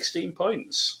with 16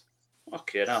 points.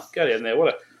 Okay, now get in there.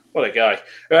 What What a guy.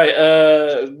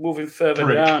 Right, moving further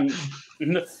Prick. down.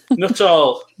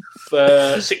 Nuttall,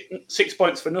 for 6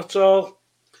 points for Nuttall.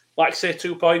 Laxey,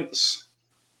 2 points.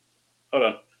 Hold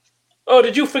on. Oh,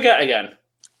 did you forget again?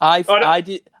 I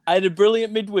did. I had a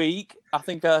brilliant midweek. I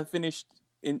think I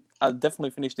definitely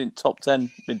finished in top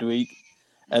 10 midweek,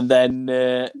 and then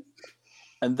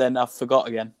I forgot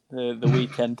again the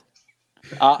weekend.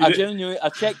 I genuinely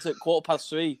checked at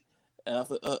 3:15, and I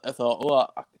thought, oh,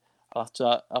 I'll have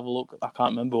to have a look. I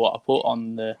can't remember what I put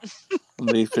on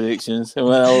these predictions. And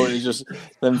when it was just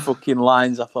them fucking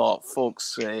lines, I thought,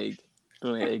 fuck's sake,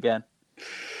 doing it again.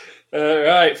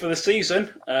 Right, for the season,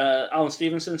 Alan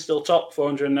Stevenson still top,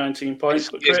 419 points.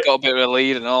 He's got a bit of a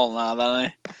lead and all now,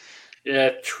 doesn't he?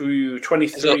 Yeah,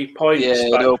 23 points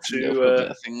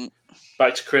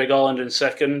back to Craig Holland in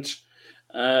second.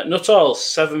 Nuttall,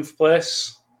 7th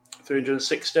place,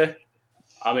 360.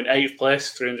 I'm in 8th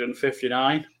place,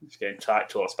 359. It's getting tight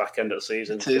towards back end of the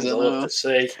season. I'd love to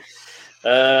see.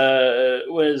 Where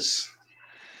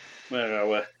are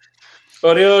we?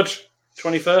 Odiod,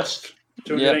 21st,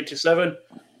 287.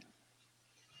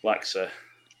 Laxer.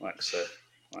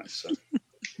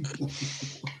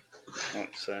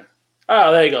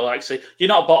 Ah, there you go, Laxey. You're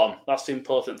not bottom. That's the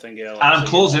important thing here. Laxey. And I'm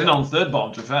closing in on third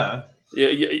bottom, to be fair.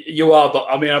 You are, but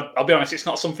I mean, I'll be honest, it's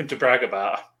not something to brag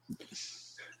about.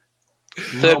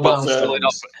 Third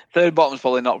bottom's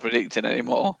probably not predicting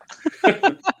anymore.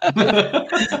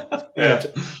 Yeah.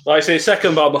 Like I say,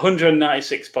 second bottom,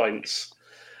 196 points.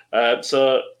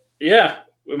 So, yeah,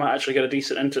 we might actually get a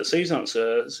decent end to the season. It's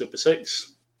Super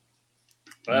 6.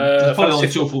 There's probably only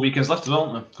 2 full weekends left,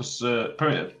 aren't there? Because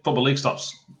Football League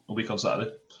stops a week on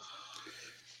Saturday.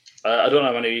 I don't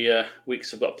know how many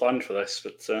weeks I've got planned for this,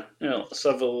 but let's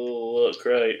have a look.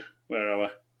 Right, where are we?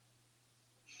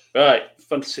 Right,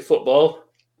 fantasy football.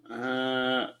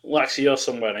 Laxey, you're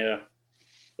somewhere here.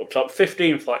 Up top,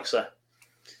 15th, Laxey.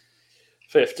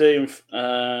 15th,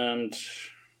 and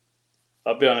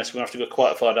I'll be honest, we're going to have to go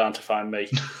quite far down to find me.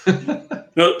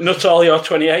 Nuttall, you're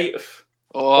 28th.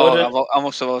 Oh, I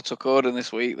must have overtook Odin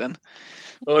this week then.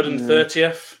 Odin,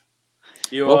 30th.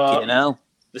 You are. Now.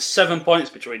 There's 7 points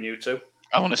between you two.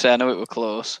 I want to say I know it was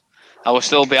close. I was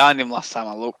still behind him last time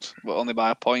I looked, but only by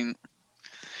a point.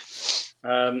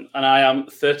 And I am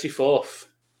 34th.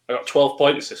 I got 12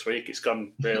 points this week. It's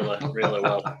gone really, really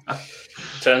well.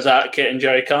 Turns out Kit and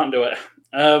Jerry can't do it.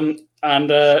 And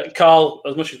Carl,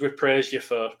 as much as we praise you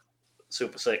for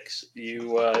Super 6,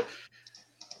 you're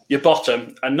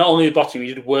bottom. And not only bottom,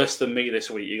 you did worse than me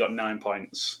this week. You got 9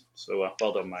 points. So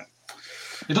well done, mate.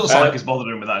 It doesn't sound like he's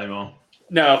bothering with that anymore.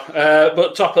 No,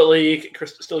 but top of the league,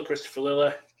 still Christopher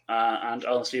Lilly and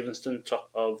Alan Stevenson, top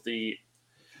of the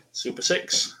Super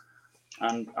 6.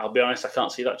 And I'll be honest, I can't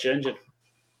see that changing.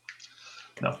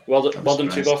 No. Well done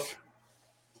to you both.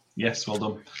 Yes, well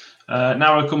done.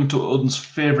 Now I come to Odin's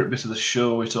favourite bit of the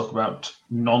show. We talk about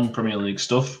non-Premier League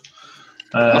stuff.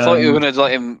 I thought you were going to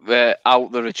let him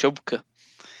out the Rachubka.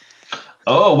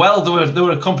 Oh, well, there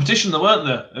were a competition there, weren't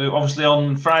there? Obviously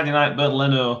on Friday night, Burton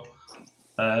Leno.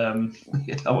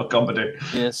 Our comedy.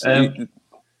 Yes.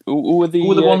 Who were the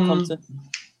one?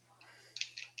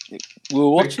 We were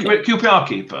watching QPR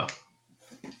keeper.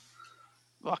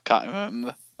 I can't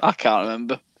remember. I can't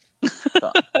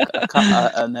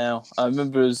know. I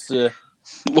remember as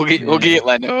we'll get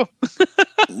Leno.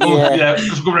 Yeah,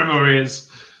 because we remember who he is.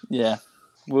 Yeah.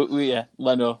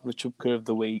 Leno, Rachubka of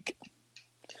the week.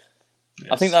 Yes.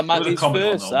 I think that might be his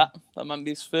first. That might be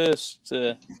his first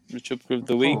Rachubka of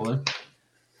the week.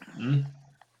 I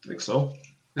think so.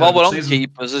 While we're on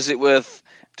keepers, is it worth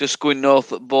just going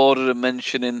north at border and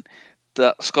mentioning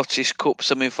that Scottish Cup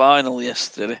semi-final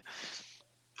yesterday?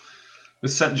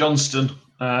 With St Johnstone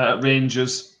at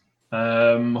Rangers,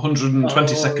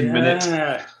 122nd minute.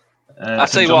 I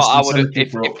tell you what, I would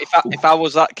if I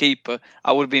was that keeper,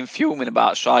 I would have been fuming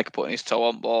about striker putting his toe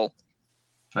on ball.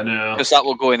 I know, because that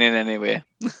were going in anyway.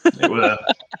 It were,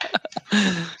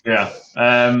 yeah.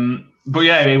 But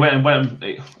yeah, he went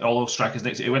all those strikers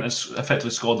next. He went and effectively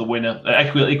scored the winner,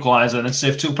 equaliser, and then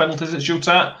saved 2 penalties at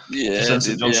shootout. Yeah, to send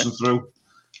St Johnstone through.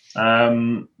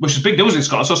 Which is big news in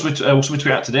Scotland. So we tweeted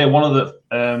out today. One of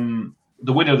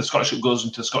the winner of the Scottish Cup goes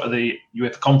into the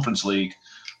UEFA Conference League,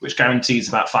 which guarantees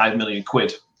about £5 million,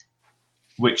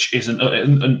 which isn't.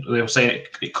 And they were saying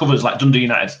it covers like Dundee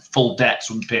United's full debts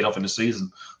when paid off in a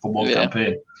season for one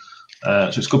campaign.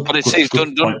 So it's good. But it seems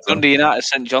Dundee United,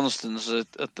 St Johnstone's are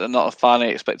not a final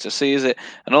expect to see, is it?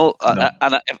 And all. No.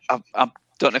 And I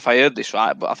don't know if I heard this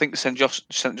right, but I think St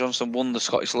Johnstone won the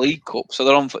Scottish League Cup, so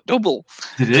they're on for double.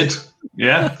 They did,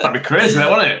 yeah. That'd be crazy,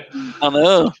 wouldn't it? I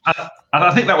know. And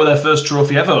I think that was their first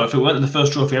trophy ever. If it weren't the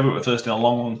first trophy ever, it was first in a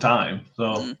long, long time.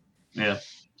 So, yeah.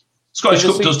 Scottish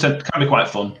Cup can be quite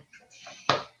fun.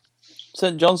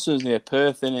 St Johnstone's near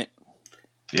Perth, isn't it?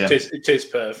 Yeah. It is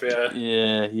Perth, yeah.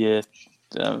 Yeah.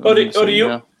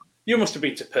 You must have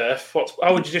been to Perth.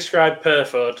 How would you describe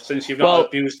Perth, Od, since you've not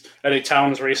abused any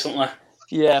towns recently?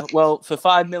 Yeah, well, for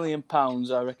 £5 million,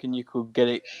 I reckon you could get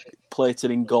it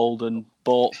plated in gold and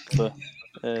bought for.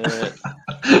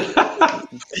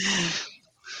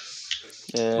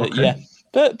 Yeah,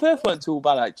 Perth weren't too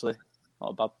bad actually.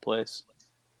 Not a bad place.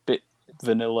 Bit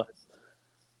vanilla.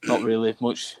 Not really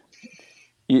much.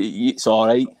 It's all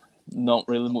right. Not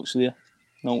really much there.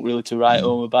 Not really to write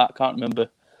home about. Can't remember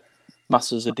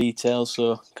masses of details,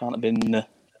 so can't have been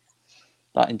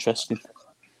that interesting.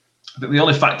 The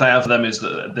only fact I have for them is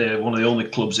that they're one of the only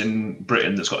clubs in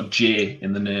Britain that's got a J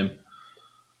in the name.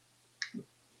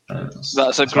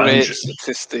 That's a great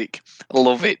statistic. I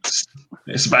love it.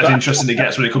 It's about as interesting it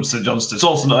gets when it comes to Johnston. It's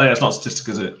also not. It's not a statistic,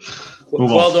 is it?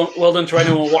 Well done to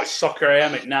anyone who watched Soccer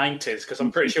AM at 90s, because I'm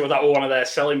pretty sure that was one of their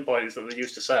selling points that they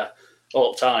used to say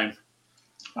all the time.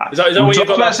 Is that what you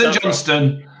got about St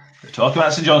Johnstone? We're talking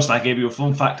about St Johnstone. I gave you a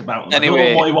fun fact about them. Anyway, I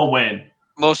don't know what you want, Wayne.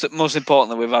 Most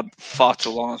importantly, we've had far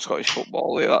too long on Scottish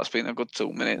football here. That's been a good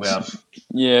 2 minutes. We have.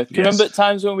 Yeah. Can you remember at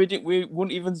times when we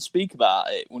wouldn't even speak about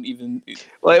it?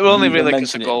 Well, it was only really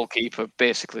because the goalkeeper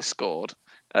basically scored.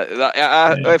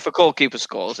 If a goalkeeper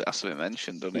scores, it has to be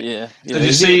mentioned, doesn't it? Yeah. Did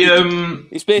you see?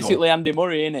 It's basically Andy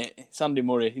Murray, isn't it? It's Andy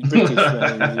Murray. He's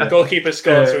British. Goalkeeper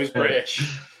scores, so he's British.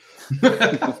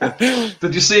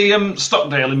 Did you see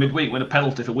Stockdale in midweek win a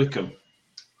penalty for Wickham?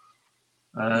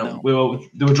 No.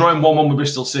 They were drawing 1-1 with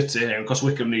Bristol City, and because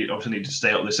Wickham obviously needed to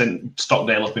stay up, they sent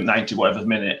Stockdale up in 90 whatever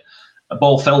minute. A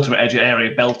ball fell to an edge of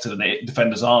area, belted, and it hit the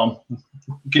defender's arm.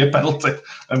 Give a penalty,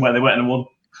 and when they went and won.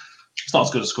 It's not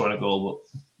as good as scoring a goal,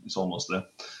 but it's almost there.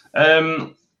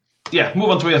 Move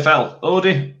on to EFL.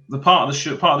 Odie, the part of the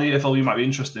EFL you might be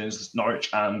interested in is Norwich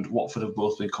and Watford have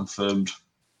both been confirmed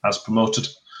as promoted.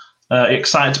 Are you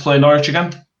excited to play Norwich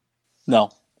again?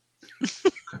 No.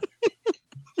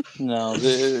 No,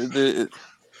 they're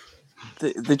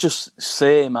just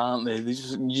same, aren't they? You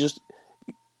just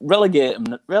relegate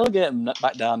them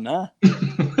back down now.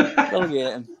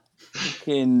 Relegate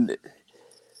them.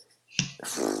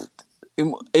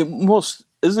 It must,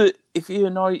 is it? If you're a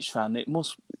Norwich fan, it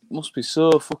must be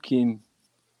so fucking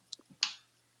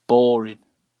boring.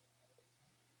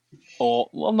 Or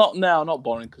not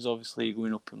boring because obviously you're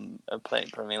going up and playing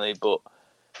Premier League, but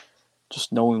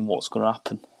just knowing what's going to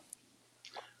happen.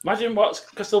 Imagine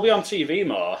because they'll be on TV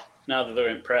more now that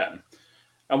they're in Prem,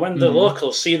 and when the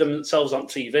locals see themselves on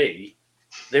TV,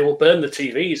 they will burn the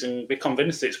TVs and be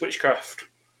convinced it's witchcraft.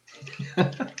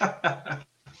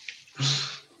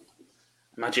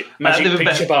 Magic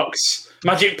picture box.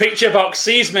 Magic picture box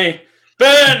sees me.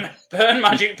 Burn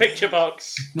magic picture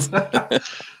box.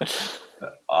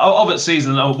 Of its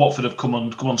season, Watford have come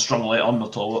on strongly on the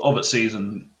tour. Of its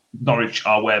season, Norwich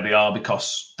are where they are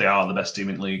because they are the best team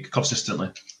in the league consistently.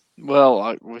 Well,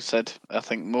 like we said, I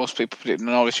think most people predict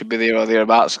Norwich should be there or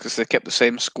thereabouts because they kept the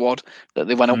same squad that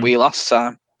they went up with last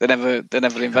time. They never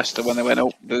invested when they went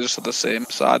up. They just had the same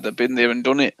side. They've been there and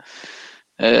done it.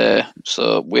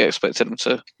 So we expected them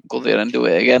to go there and do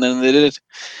it again, and they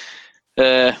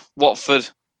did. Watford,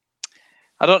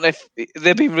 I don't know if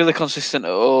they've been really consistent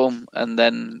at home and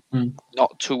then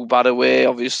not too bad away,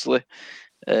 obviously.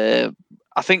 I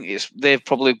think they've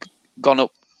probably gone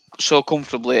up so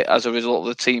comfortably as a result of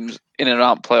the teams in and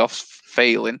around playoffs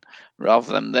failing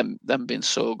rather than them being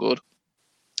so good.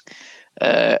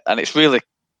 And it's really,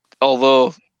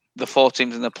 although the 4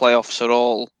 teams in the playoffs are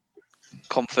all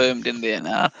confirmed in there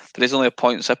now, there is only a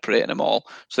point separating them all,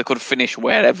 so they could finish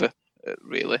wherever,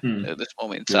 really, at this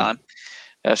moment in time.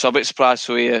 So I'm a bit surprised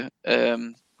to hear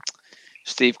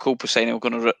Steve Cooper saying he was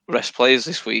going to rest players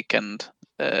this weekend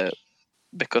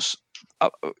because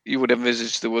you would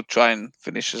envisage they would try and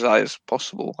finish as high as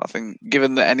possible. I think,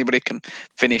 given that anybody can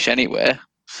finish anywhere.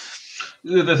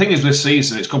 The thing is, this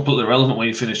season, it's completely irrelevant where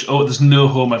you finish. There's no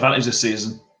home advantage this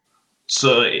season.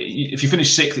 So if you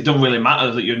finish 6th, it doesn't really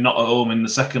matter that you're not at home in the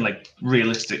second leg,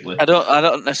 realistically. I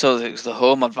don't necessarily think it's the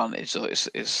home advantage, though.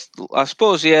 It's I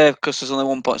suppose, yeah, because there's only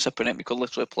 1 point separating, you could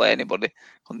literally play anybody,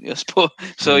 couldn't you? I suppose.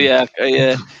 So, yeah.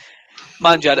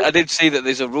 Mind you, I did see that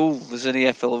there's an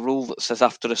EFL rule that says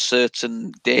after a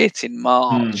certain date in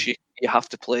March, you have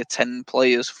to play 10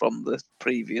 players from the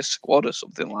previous squad or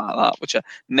something like that, which I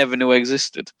never knew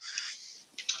existed.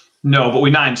 No, but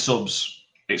with 9 subs,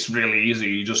 it's really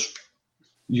easy.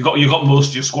 You got most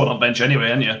of your squad on bench anyway,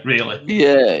 haven't you? Really?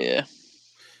 Yeah.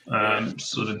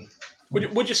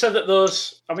 Would you say that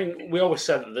those? I mean, we always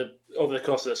said that over the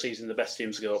course of the season, the best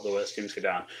teams go up, the worst teams go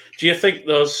down. Do you think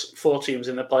those 4 teams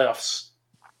in the playoffs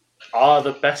are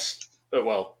the best?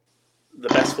 Well, the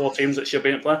best 4 teams that should be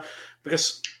in the play?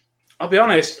 Because I'll be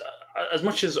honest, as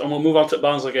much as, and we'll move on to the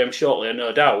Barnsley game shortly,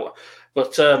 no doubt.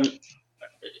 But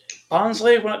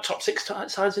Barnsley, one of the top 6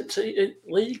 sides in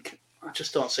league, I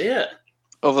just don't see it.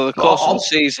 Over the course of the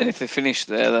season, if they finish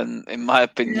there, then in my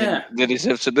opinion, they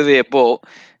deserve to be there. But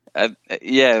I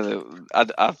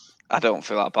don't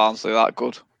feel like Barnsley that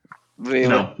good. Really,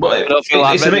 no. Well, I don't feel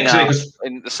like it's a mix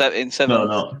in 7th.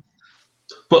 No.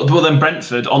 But then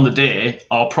Brentford on the day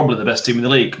are probably the best team in the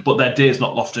league, but their day is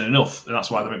not lofted enough, and that's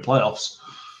why they're in playoffs.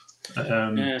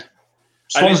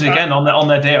 Swansea again on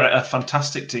their day are a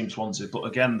fantastic team, Swansea, but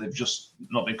again they've just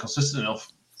not been consistent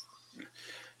enough.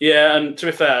 Yeah, and to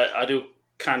be fair, I do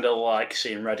kind of like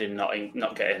seeing Reading not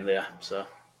get in there. So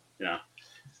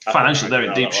financially they're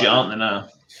in deep shit, aren't they now?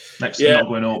 Next to not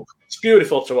going up. It's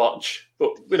beautiful to watch,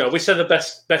 but we said the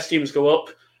best teams go up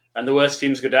and the worst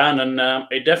teams go down, and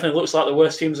it definitely looks like the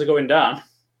worst teams are going down.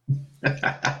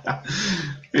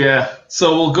 Yeah,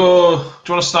 so we'll go. Do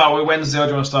you want to start with Wednesday or do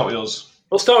you want to start with us?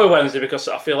 We'll start with Wednesday because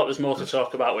I feel like there's more to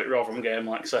talk about with Rotherham game,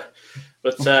 like so.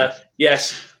 But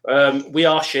yes, we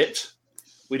are shit.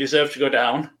 We deserve to go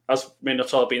down, as me and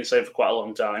Nuttall have been saying for quite a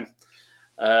long time.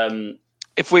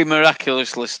 If we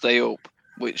miraculously stay up,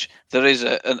 which there is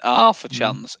an half a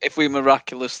chance, if we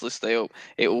miraculously stay up,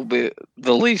 it will be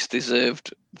the least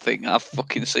deserved thing I've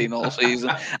fucking seen all season.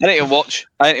 I didn't even watch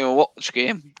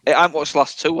game. I haven't watched the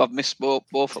last 2. I've missed both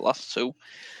the last 2,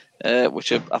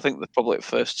 which I think they're probably the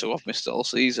first 2 I've missed all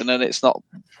season, and it's not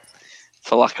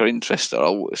for lack of interest at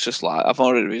all. It's just like I've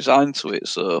already resigned to it,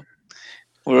 so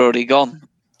we're already gone.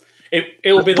 It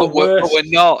will be the worst. But we're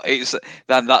not.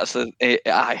 That's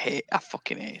I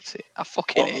fucking hate it. I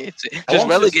hate it. Just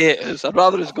relegate us. I'd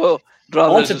rather us go. I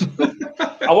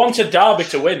wanted Derby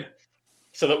to win,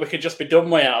 so that we could just be done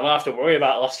with it. I don't have to worry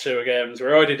about the last 2 games.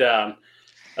 We're already down.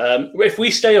 If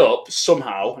we stay up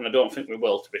somehow, and I don't think we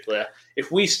will, to be clear, if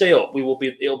we stay up, it'll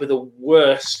be the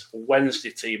worst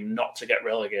Wednesday team not to get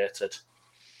relegated.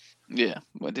 Yeah,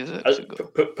 what is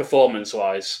it?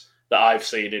 Performance-wise, that I've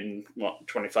seen in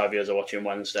 25 years of watching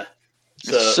Wednesday.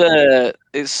 So,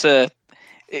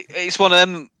 it's one of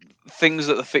them things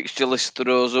that the fixture list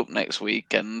throws up next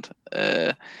weekend.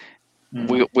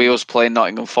 We was playing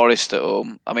Nottingham Forest at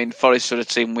home. I mean, Forest are a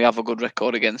team we have a good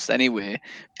record against anyway.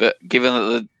 But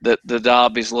given that the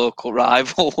Derby's local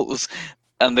rivals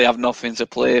and they have nothing to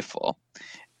play for,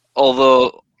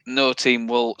 although no team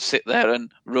will sit there and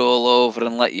roll over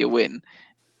and let you win,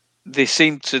 they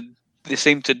seem to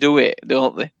do it,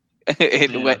 don't they?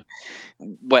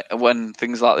 When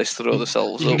things like this throw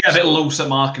themselves up. You can get a bit loose at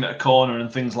marking at a corner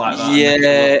and things like that.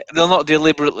 Yeah, they'll not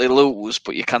deliberately lose,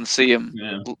 but you can see them.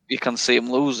 Yeah. You can see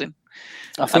them losing.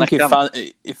 I think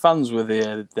if fans were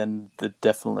there, then there'd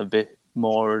definitely be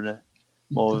more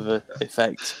of an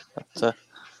effect. But,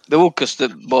 they will, because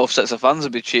both sets of fans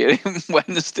will be cheering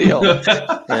Wednesday on.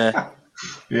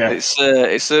 Yeah,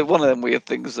 it's one of them weird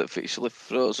things that fixture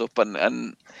throws up,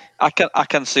 and I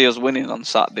can see us winning on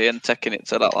Saturday and taking it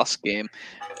to that last game.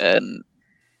 And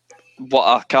what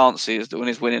I can't see is doing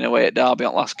is winning away at Derby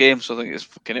on last game. So I think it's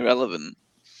fucking irrelevant.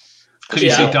 Could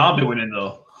you see Derby winning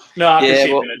though? No, I can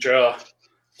see it in a draw.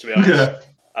 To be honest,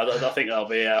 I think that'll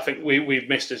be. I think we've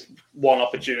missed this one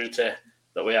opportunity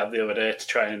that we had the other day to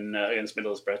try and against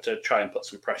Middlesbrough to try and put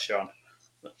some pressure on.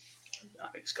 But I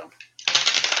think it's gone.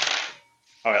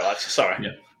 All right, Lex, sorry.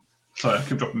 Yeah. Sorry, I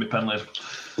keep dropping my pen lid.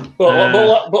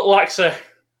 But Lex,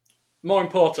 more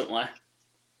importantly,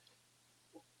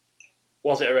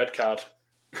 was it a red card?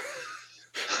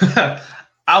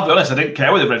 I'll be honest, I didn't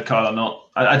care whether red card or not.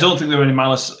 I don't think there were any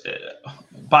malice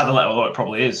by the letter, although it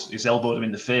probably is. He's elbowed him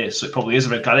in the face, so it probably is a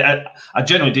red card. I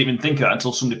genuinely didn't even think of that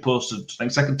until somebody posted, I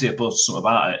think second tier posted something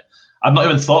about it. I've not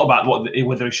even thought about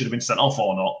whether he should have been sent off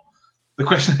or not. The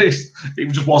question is,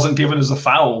 it just wasn't given as a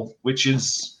foul, which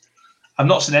is, I've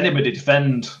not seen anybody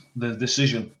defend the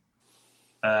decision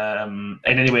in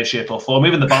any way, shape or form.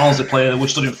 Even the Barnsley player that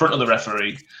stood in front of the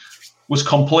referee was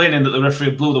complaining that the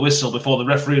referee blew the whistle before the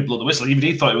referee blew the whistle. Even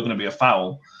he thought it was going to be a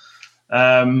foul.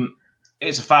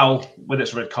 It's a foul, whether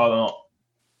it's a red card or not,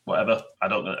 whatever. I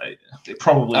don't know. It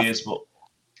probably is, but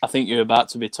I think you're about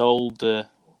to be told there's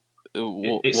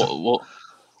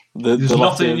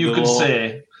nothing you can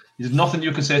say. There's nothing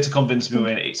you can say to convince me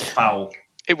when it's a foul.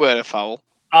 It were a foul.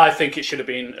 I think it should have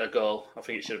been a goal. I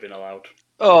think it should have been allowed.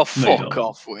 Oh, fuck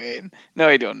off, Wayne. No,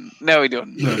 he don't. No, he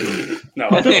don't. No.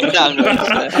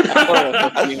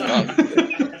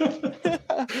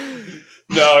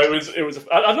 No, it was.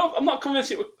 I'm not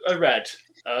convinced it was a red.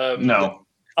 No.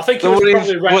 I think it was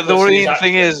probably reckless.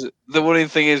 The worrying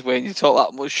thing is when you talk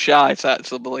that much shite, I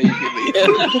actually believe you.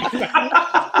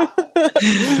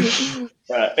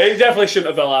 It definitely shouldn't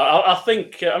have been allowed. I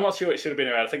think I'm not sure it should have been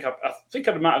a red. I think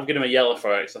I might have given him a yellow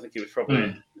for it. So I think he was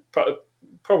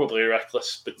probably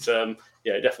reckless. But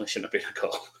yeah, it definitely shouldn't have been a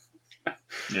goal.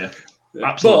 Yeah.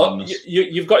 But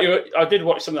you've got your. I did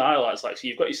watch some of the highlights. Like, so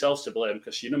you've got yourselves to blame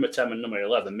because your number 10 and number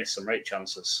 11 missed some great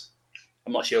chances.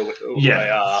 I'm not sure who they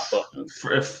are, but number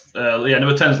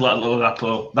 10's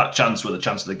that chance with the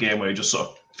chance of the game where he just sort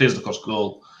of fizzed across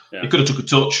goal. Yeah. He could have took a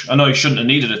touch. I know he shouldn't have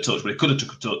needed a touch, but he could have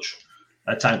took a touch.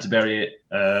 Had time to bury it.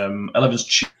 11's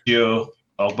Chio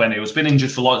or Benny has been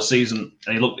injured for a lot of the season,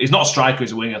 and he's not a striker,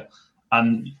 he's a winger.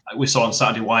 And we saw on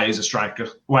Saturday why he's a striker,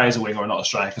 why he's a winger or not a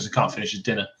striker, because he can't finish his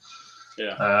dinner.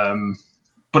 Yeah.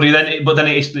 But then one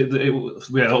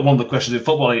of the questions in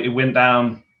football, he went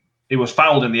down. He was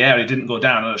fouled in the air. He didn't go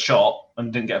down at a shot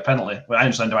and didn't get a penalty. Well, I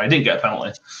understand why he didn't get a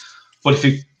penalty. But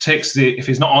if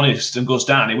he's not honest and goes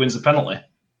down, he wins the penalty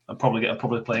and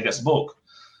probably play against the book.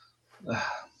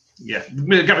 Yeah,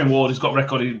 Gavin Ward has got a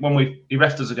record. He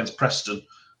refed us against Preston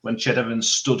when Ched Evans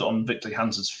stood on Victor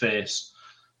Johansson's face.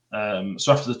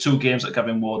 So after the 2 games that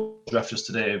Gavin Ward refed us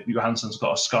today, Johansson's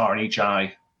got a scar in each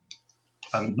eye,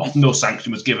 and no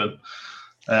sanction was given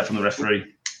from the referee.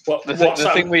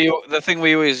 The thing with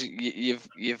you is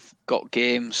you've got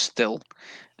games still.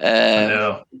 I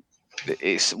know.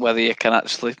 It's whether you can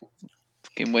actually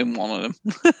fucking win one of them.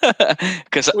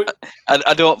 Because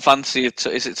I don't fancy it.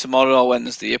 Is it tomorrow or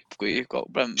Wednesday? You've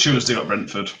got Brentford. Tuesday got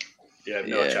Brentford. Yeah,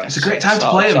 no chance. It's a great time to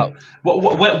play them.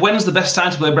 When's the best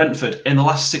time to play Brentford? In the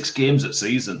last 6 games of the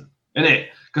season, isn't it?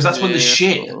 Because that's when there's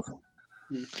shit.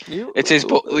 It is,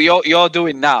 but you're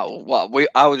doing now what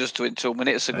I was just doing 2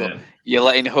 minutes ago. Yeah. You're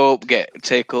letting hope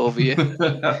take over you, and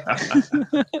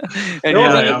you're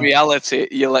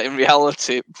letting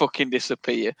reality fucking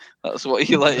disappear. That's what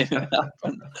you're letting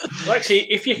happen. Well, actually,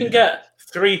 if you can get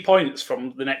 3 points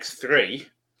from the next 3,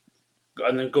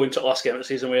 and then go into the last game of the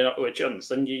season with a chance,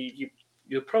 then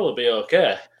you'll probably be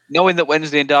okay. Knowing that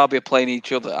Wednesday and Derby are playing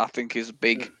each other, I think is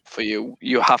big for you.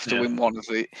 You have to win one of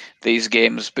these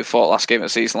games before the last game of the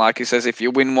season. Like he says, if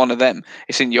you win one of them,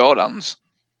 it's in your hands.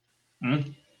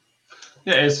 Mm.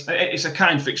 Yeah, it's a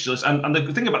kind fixture. And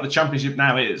the thing about the Championship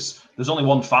now is there's only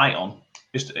one fight on.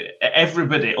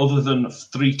 Everybody other than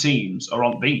 3 teams are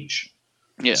on the beach.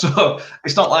 Yeah. So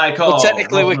it's not like,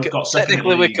 technically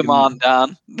Wickham aren't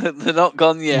down. They're not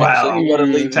gone yet. Well, so you've got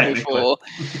to leave them before.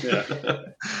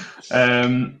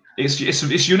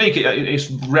 It's unique. It's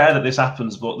rare that this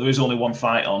happens, but there is only one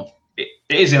fight on. It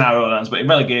is in our own hands, but in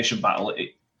relegation battle,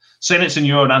 saying it's in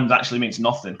your own hands actually means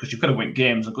nothing because you've got to win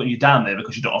games and you're down there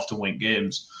because you don't often win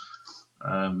games.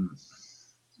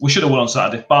 We should have won on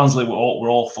Saturday. Barnsley were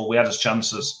awful. We had us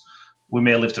chances. We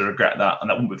may live to regret that, and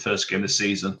that wouldn't be the first game this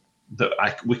season.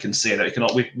 We can say that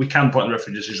we can point at the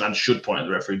referee decision and should point at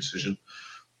the referee decision,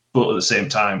 but at the same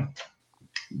time,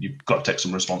 you've got to take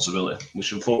some responsibility,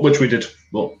 which we did.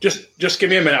 But just give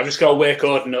me a minute. I've just got to wake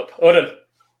Odin up. Odin.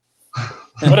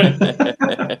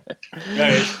 There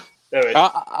he is.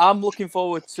 I'm looking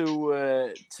forward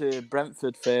to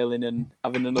Brentford failing and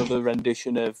having another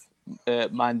rendition of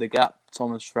Mind the Gap,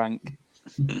 Thomas Frank.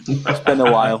 It's been a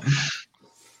while.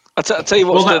 I'll tell you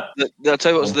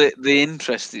what's the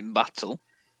interesting battle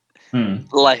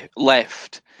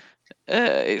left.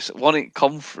 It's one in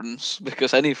conference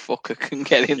because any fucker can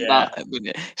get in that.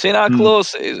 Seeing how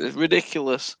close it is, it's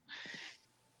ridiculous.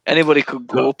 Anybody could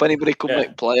go up. Anybody could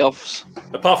make playoffs.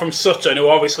 Apart from Sutton, who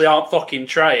obviously aren't fucking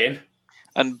trying,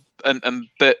 and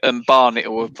Barnet,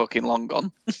 who are fucking long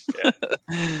gone.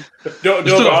 There's still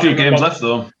got a few games left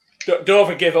though.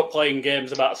 Dover gave up playing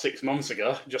games about 6 months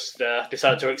ago. Just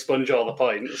decided to expunge all the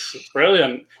points. It's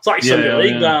brilliant. It's like Sunday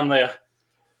League down there.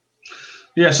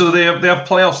 Yeah, so they have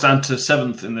playoffs down to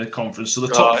 7th in the conference. So the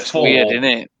top 4. Weird, isn't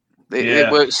it?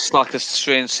 It works like a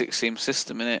strange 6-team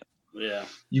system, innit? Yeah.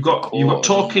 You've got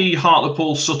Torquay,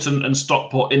 Hartlepool, Sutton, and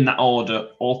Stockport in that order,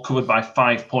 all covered by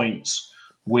 5 points,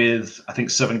 with I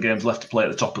think 7 games left to play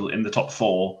at the top in the top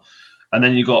 4, and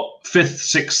then you've got 5th,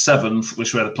 6th, 7th, which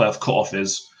is where the playoff cutoff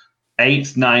is.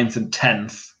 8th, 9th, and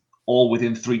 10th, all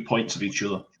within 3 points of each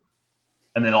other,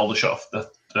 and then all the shot off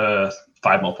the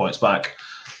 5 more points back.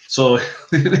 So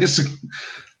it's a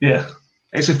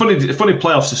funny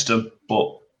playoff system,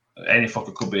 but any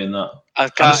fucker could be in that.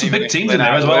 There's some big teams in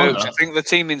there as well. I think the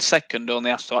team in second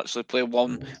only has to actually play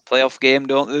one playoff game,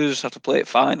 don't they? They just have to play it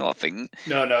final, I think.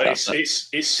 No, it's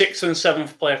 6th and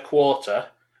 7th play a quarter.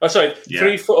 Oh, sorry,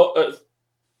 4,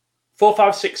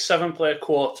 5, 6, 7 play a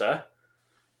quarter.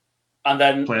 And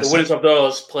then the winners of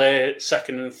those play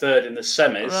second and third in the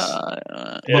semis. Right.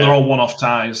 But they're all one-off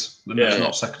ties. They're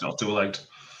not second or two-legged.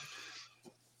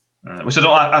 Which I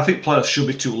don't. I think playoffs should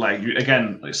be two-legged.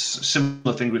 Again, it's a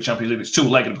similar thing with Champions League. It's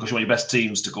two-legged because you want your best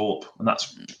teams to go up, and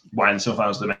that's why in some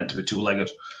finals they're meant to be two-legged.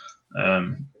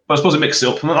 But I suppose it mixes it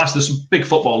up. And there's some big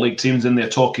football league teams in there.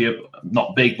 Torquay,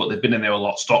 not big, but they've been in there a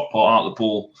lot. Stockport,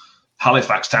 Hartlepool,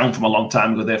 Halifax Town from a long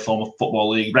time ago. Their former football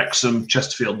league. Wrexham,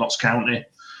 Chesterfield, Notts County.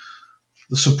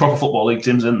 There's some proper football league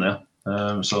teams in there.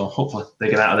 So hopefully they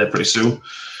get out of there pretty soon.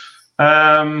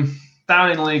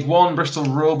 Down in League One, Bristol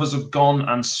Rovers have gone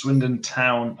and Swindon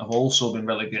Town have also been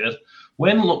relegated.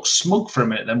 Wayne looks smug for a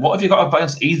minute then. What have you got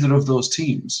against either of those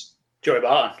teams? Joey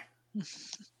Barton. Have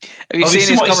you seen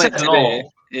his what he comment said today?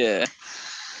 Yeah.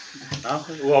 No?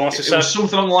 Well, what's It was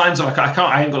something along the lines of,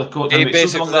 I ain't got a quote. He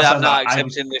basically said, I'm not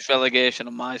accepting this relegation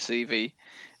on my CV.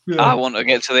 Yeah. I want to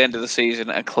get to the end of the season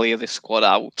and clear this squad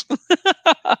out.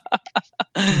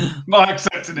 Not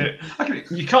accepting it.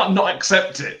 You can't not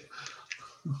accept it.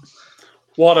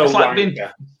 What a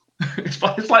wanker.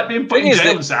 It's like being put in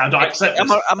jail and saying, I don't accept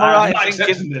this.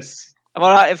 Am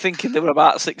I right in thinking they were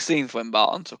about 16th when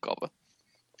Barton took over?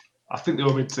 I think they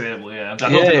were mid-table, yeah. I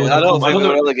don't think they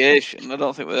were relegation. I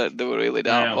don't think they were really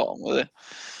down bottom, were they?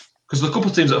 Because the couple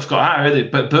of teams that have got out already,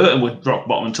 but Burton would rock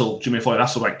bottom until Jimmy Floyd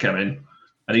Hasselbank came in,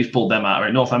 and he's pulled them out.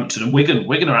 Right, Northampton and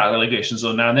Wigan are out of relegation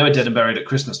zone now, and they were dead and buried at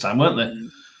Christmas time, weren't they?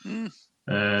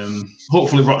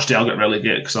 Hopefully Rochdale get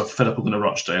relegated because I'm fed up looking at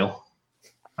Rochdale.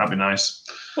 That'd be nice.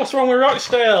 What's wrong with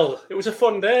Rochdale? It was a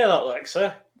fun day, that,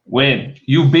 Lexa. Wayne,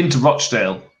 you've been to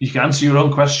Rochdale. You can answer your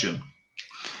own question.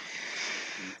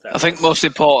 I think most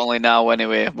importantly now,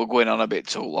 anyway, we're going on a bit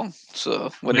too long,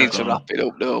 so we need to wrap it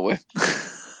up, don't we?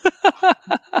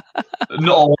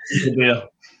 Not all beer.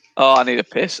 Oh, I need a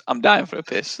piss. I'm dying for a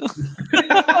piss.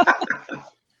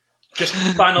 Just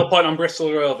final point on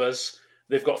Bristol Rovers.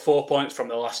 They've got 4 points from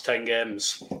the last 10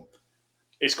 games.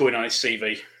 It's going on his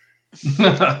CV.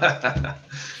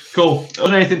 Cool.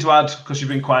 Anything to add? Because you've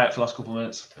been quiet for the last couple of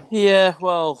minutes. Yeah,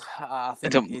 well, I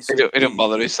think he don't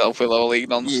bother himself with all league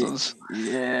nonsense.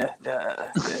 Yeah.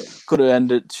 Could have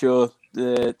ended show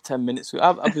 10 minutes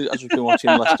ago. I've just been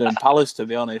watching Leicester and Palace, to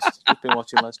be honest. Just been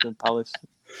watching Leicester and Palace.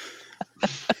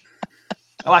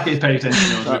 I like it. Pay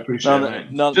attention. I appreciate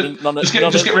it.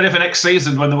 Just get ready for next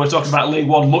season when we're talking about League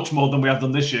One much more than we have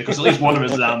done this year, because at least one of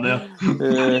us is down there.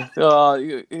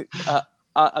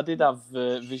 I did have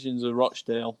visions of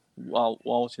Rochdale while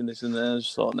watching this, and I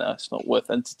just thought, no, it's not worth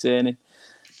entertaining.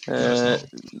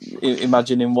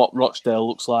 Imagining what Rochdale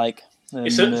looks like.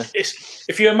 And,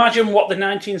 if you imagine what the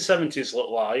 1970s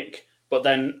looked like, but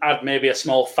then add maybe a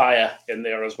small fire in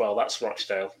there as well, that's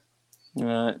Rochdale.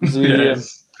 Right. Is he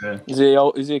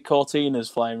Cortinas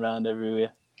flying around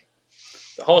everywhere?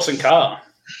 The horse and cart.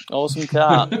 Horse and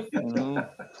cart. Sorry,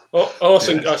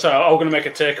 I'm going to make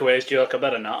a takeaways joke. I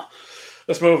better not.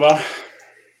 Let's move on.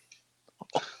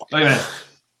 Anyway,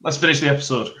 let's finish the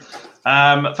episode.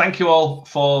 Thank you all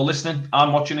for listening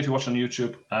and watching. If you're watching on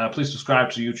YouTube, please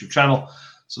subscribe to the YouTube channel.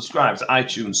 Subscribe to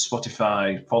iTunes,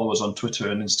 Spotify. Follow us on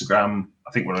Twitter and Instagram.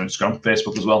 I think we're on Instagram,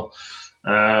 Facebook as well.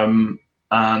 And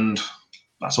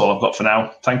that's all I've got for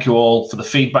now. Thank you all for the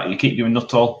feedback you keep giving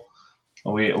Nuttall.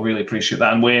 We really appreciate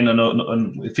that. And Wayne, and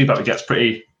the feedback we get is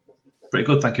pretty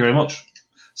good. Thank you very much.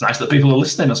 It's nice that people are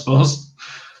listening, I suppose.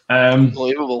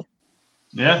 Unbelievable.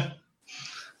 Yeah.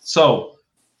 So,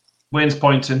 Wayne's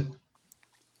pointing.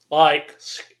 Like,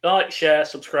 share,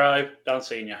 subscribe. Dan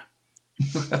Senior.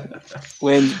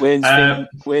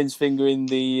 Wayne's fingering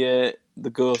the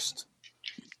ghost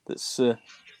that's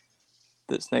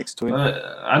next to him.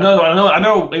 I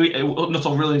know.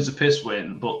 Nuttall really needs a piss,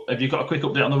 Wayne. But have you got a quick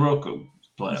update on the Roku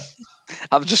player?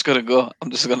 I'm just gonna go.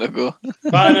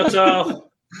 Bye, Nuttall.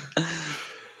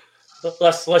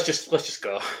 Let's just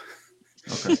go.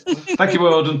 Okay. Thank you,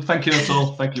 Odin. Thank you,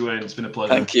 Nuttall. Thank you, Wayne. It's been a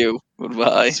pleasure. Thank you.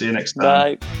 Goodbye. See you next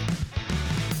time. Bye.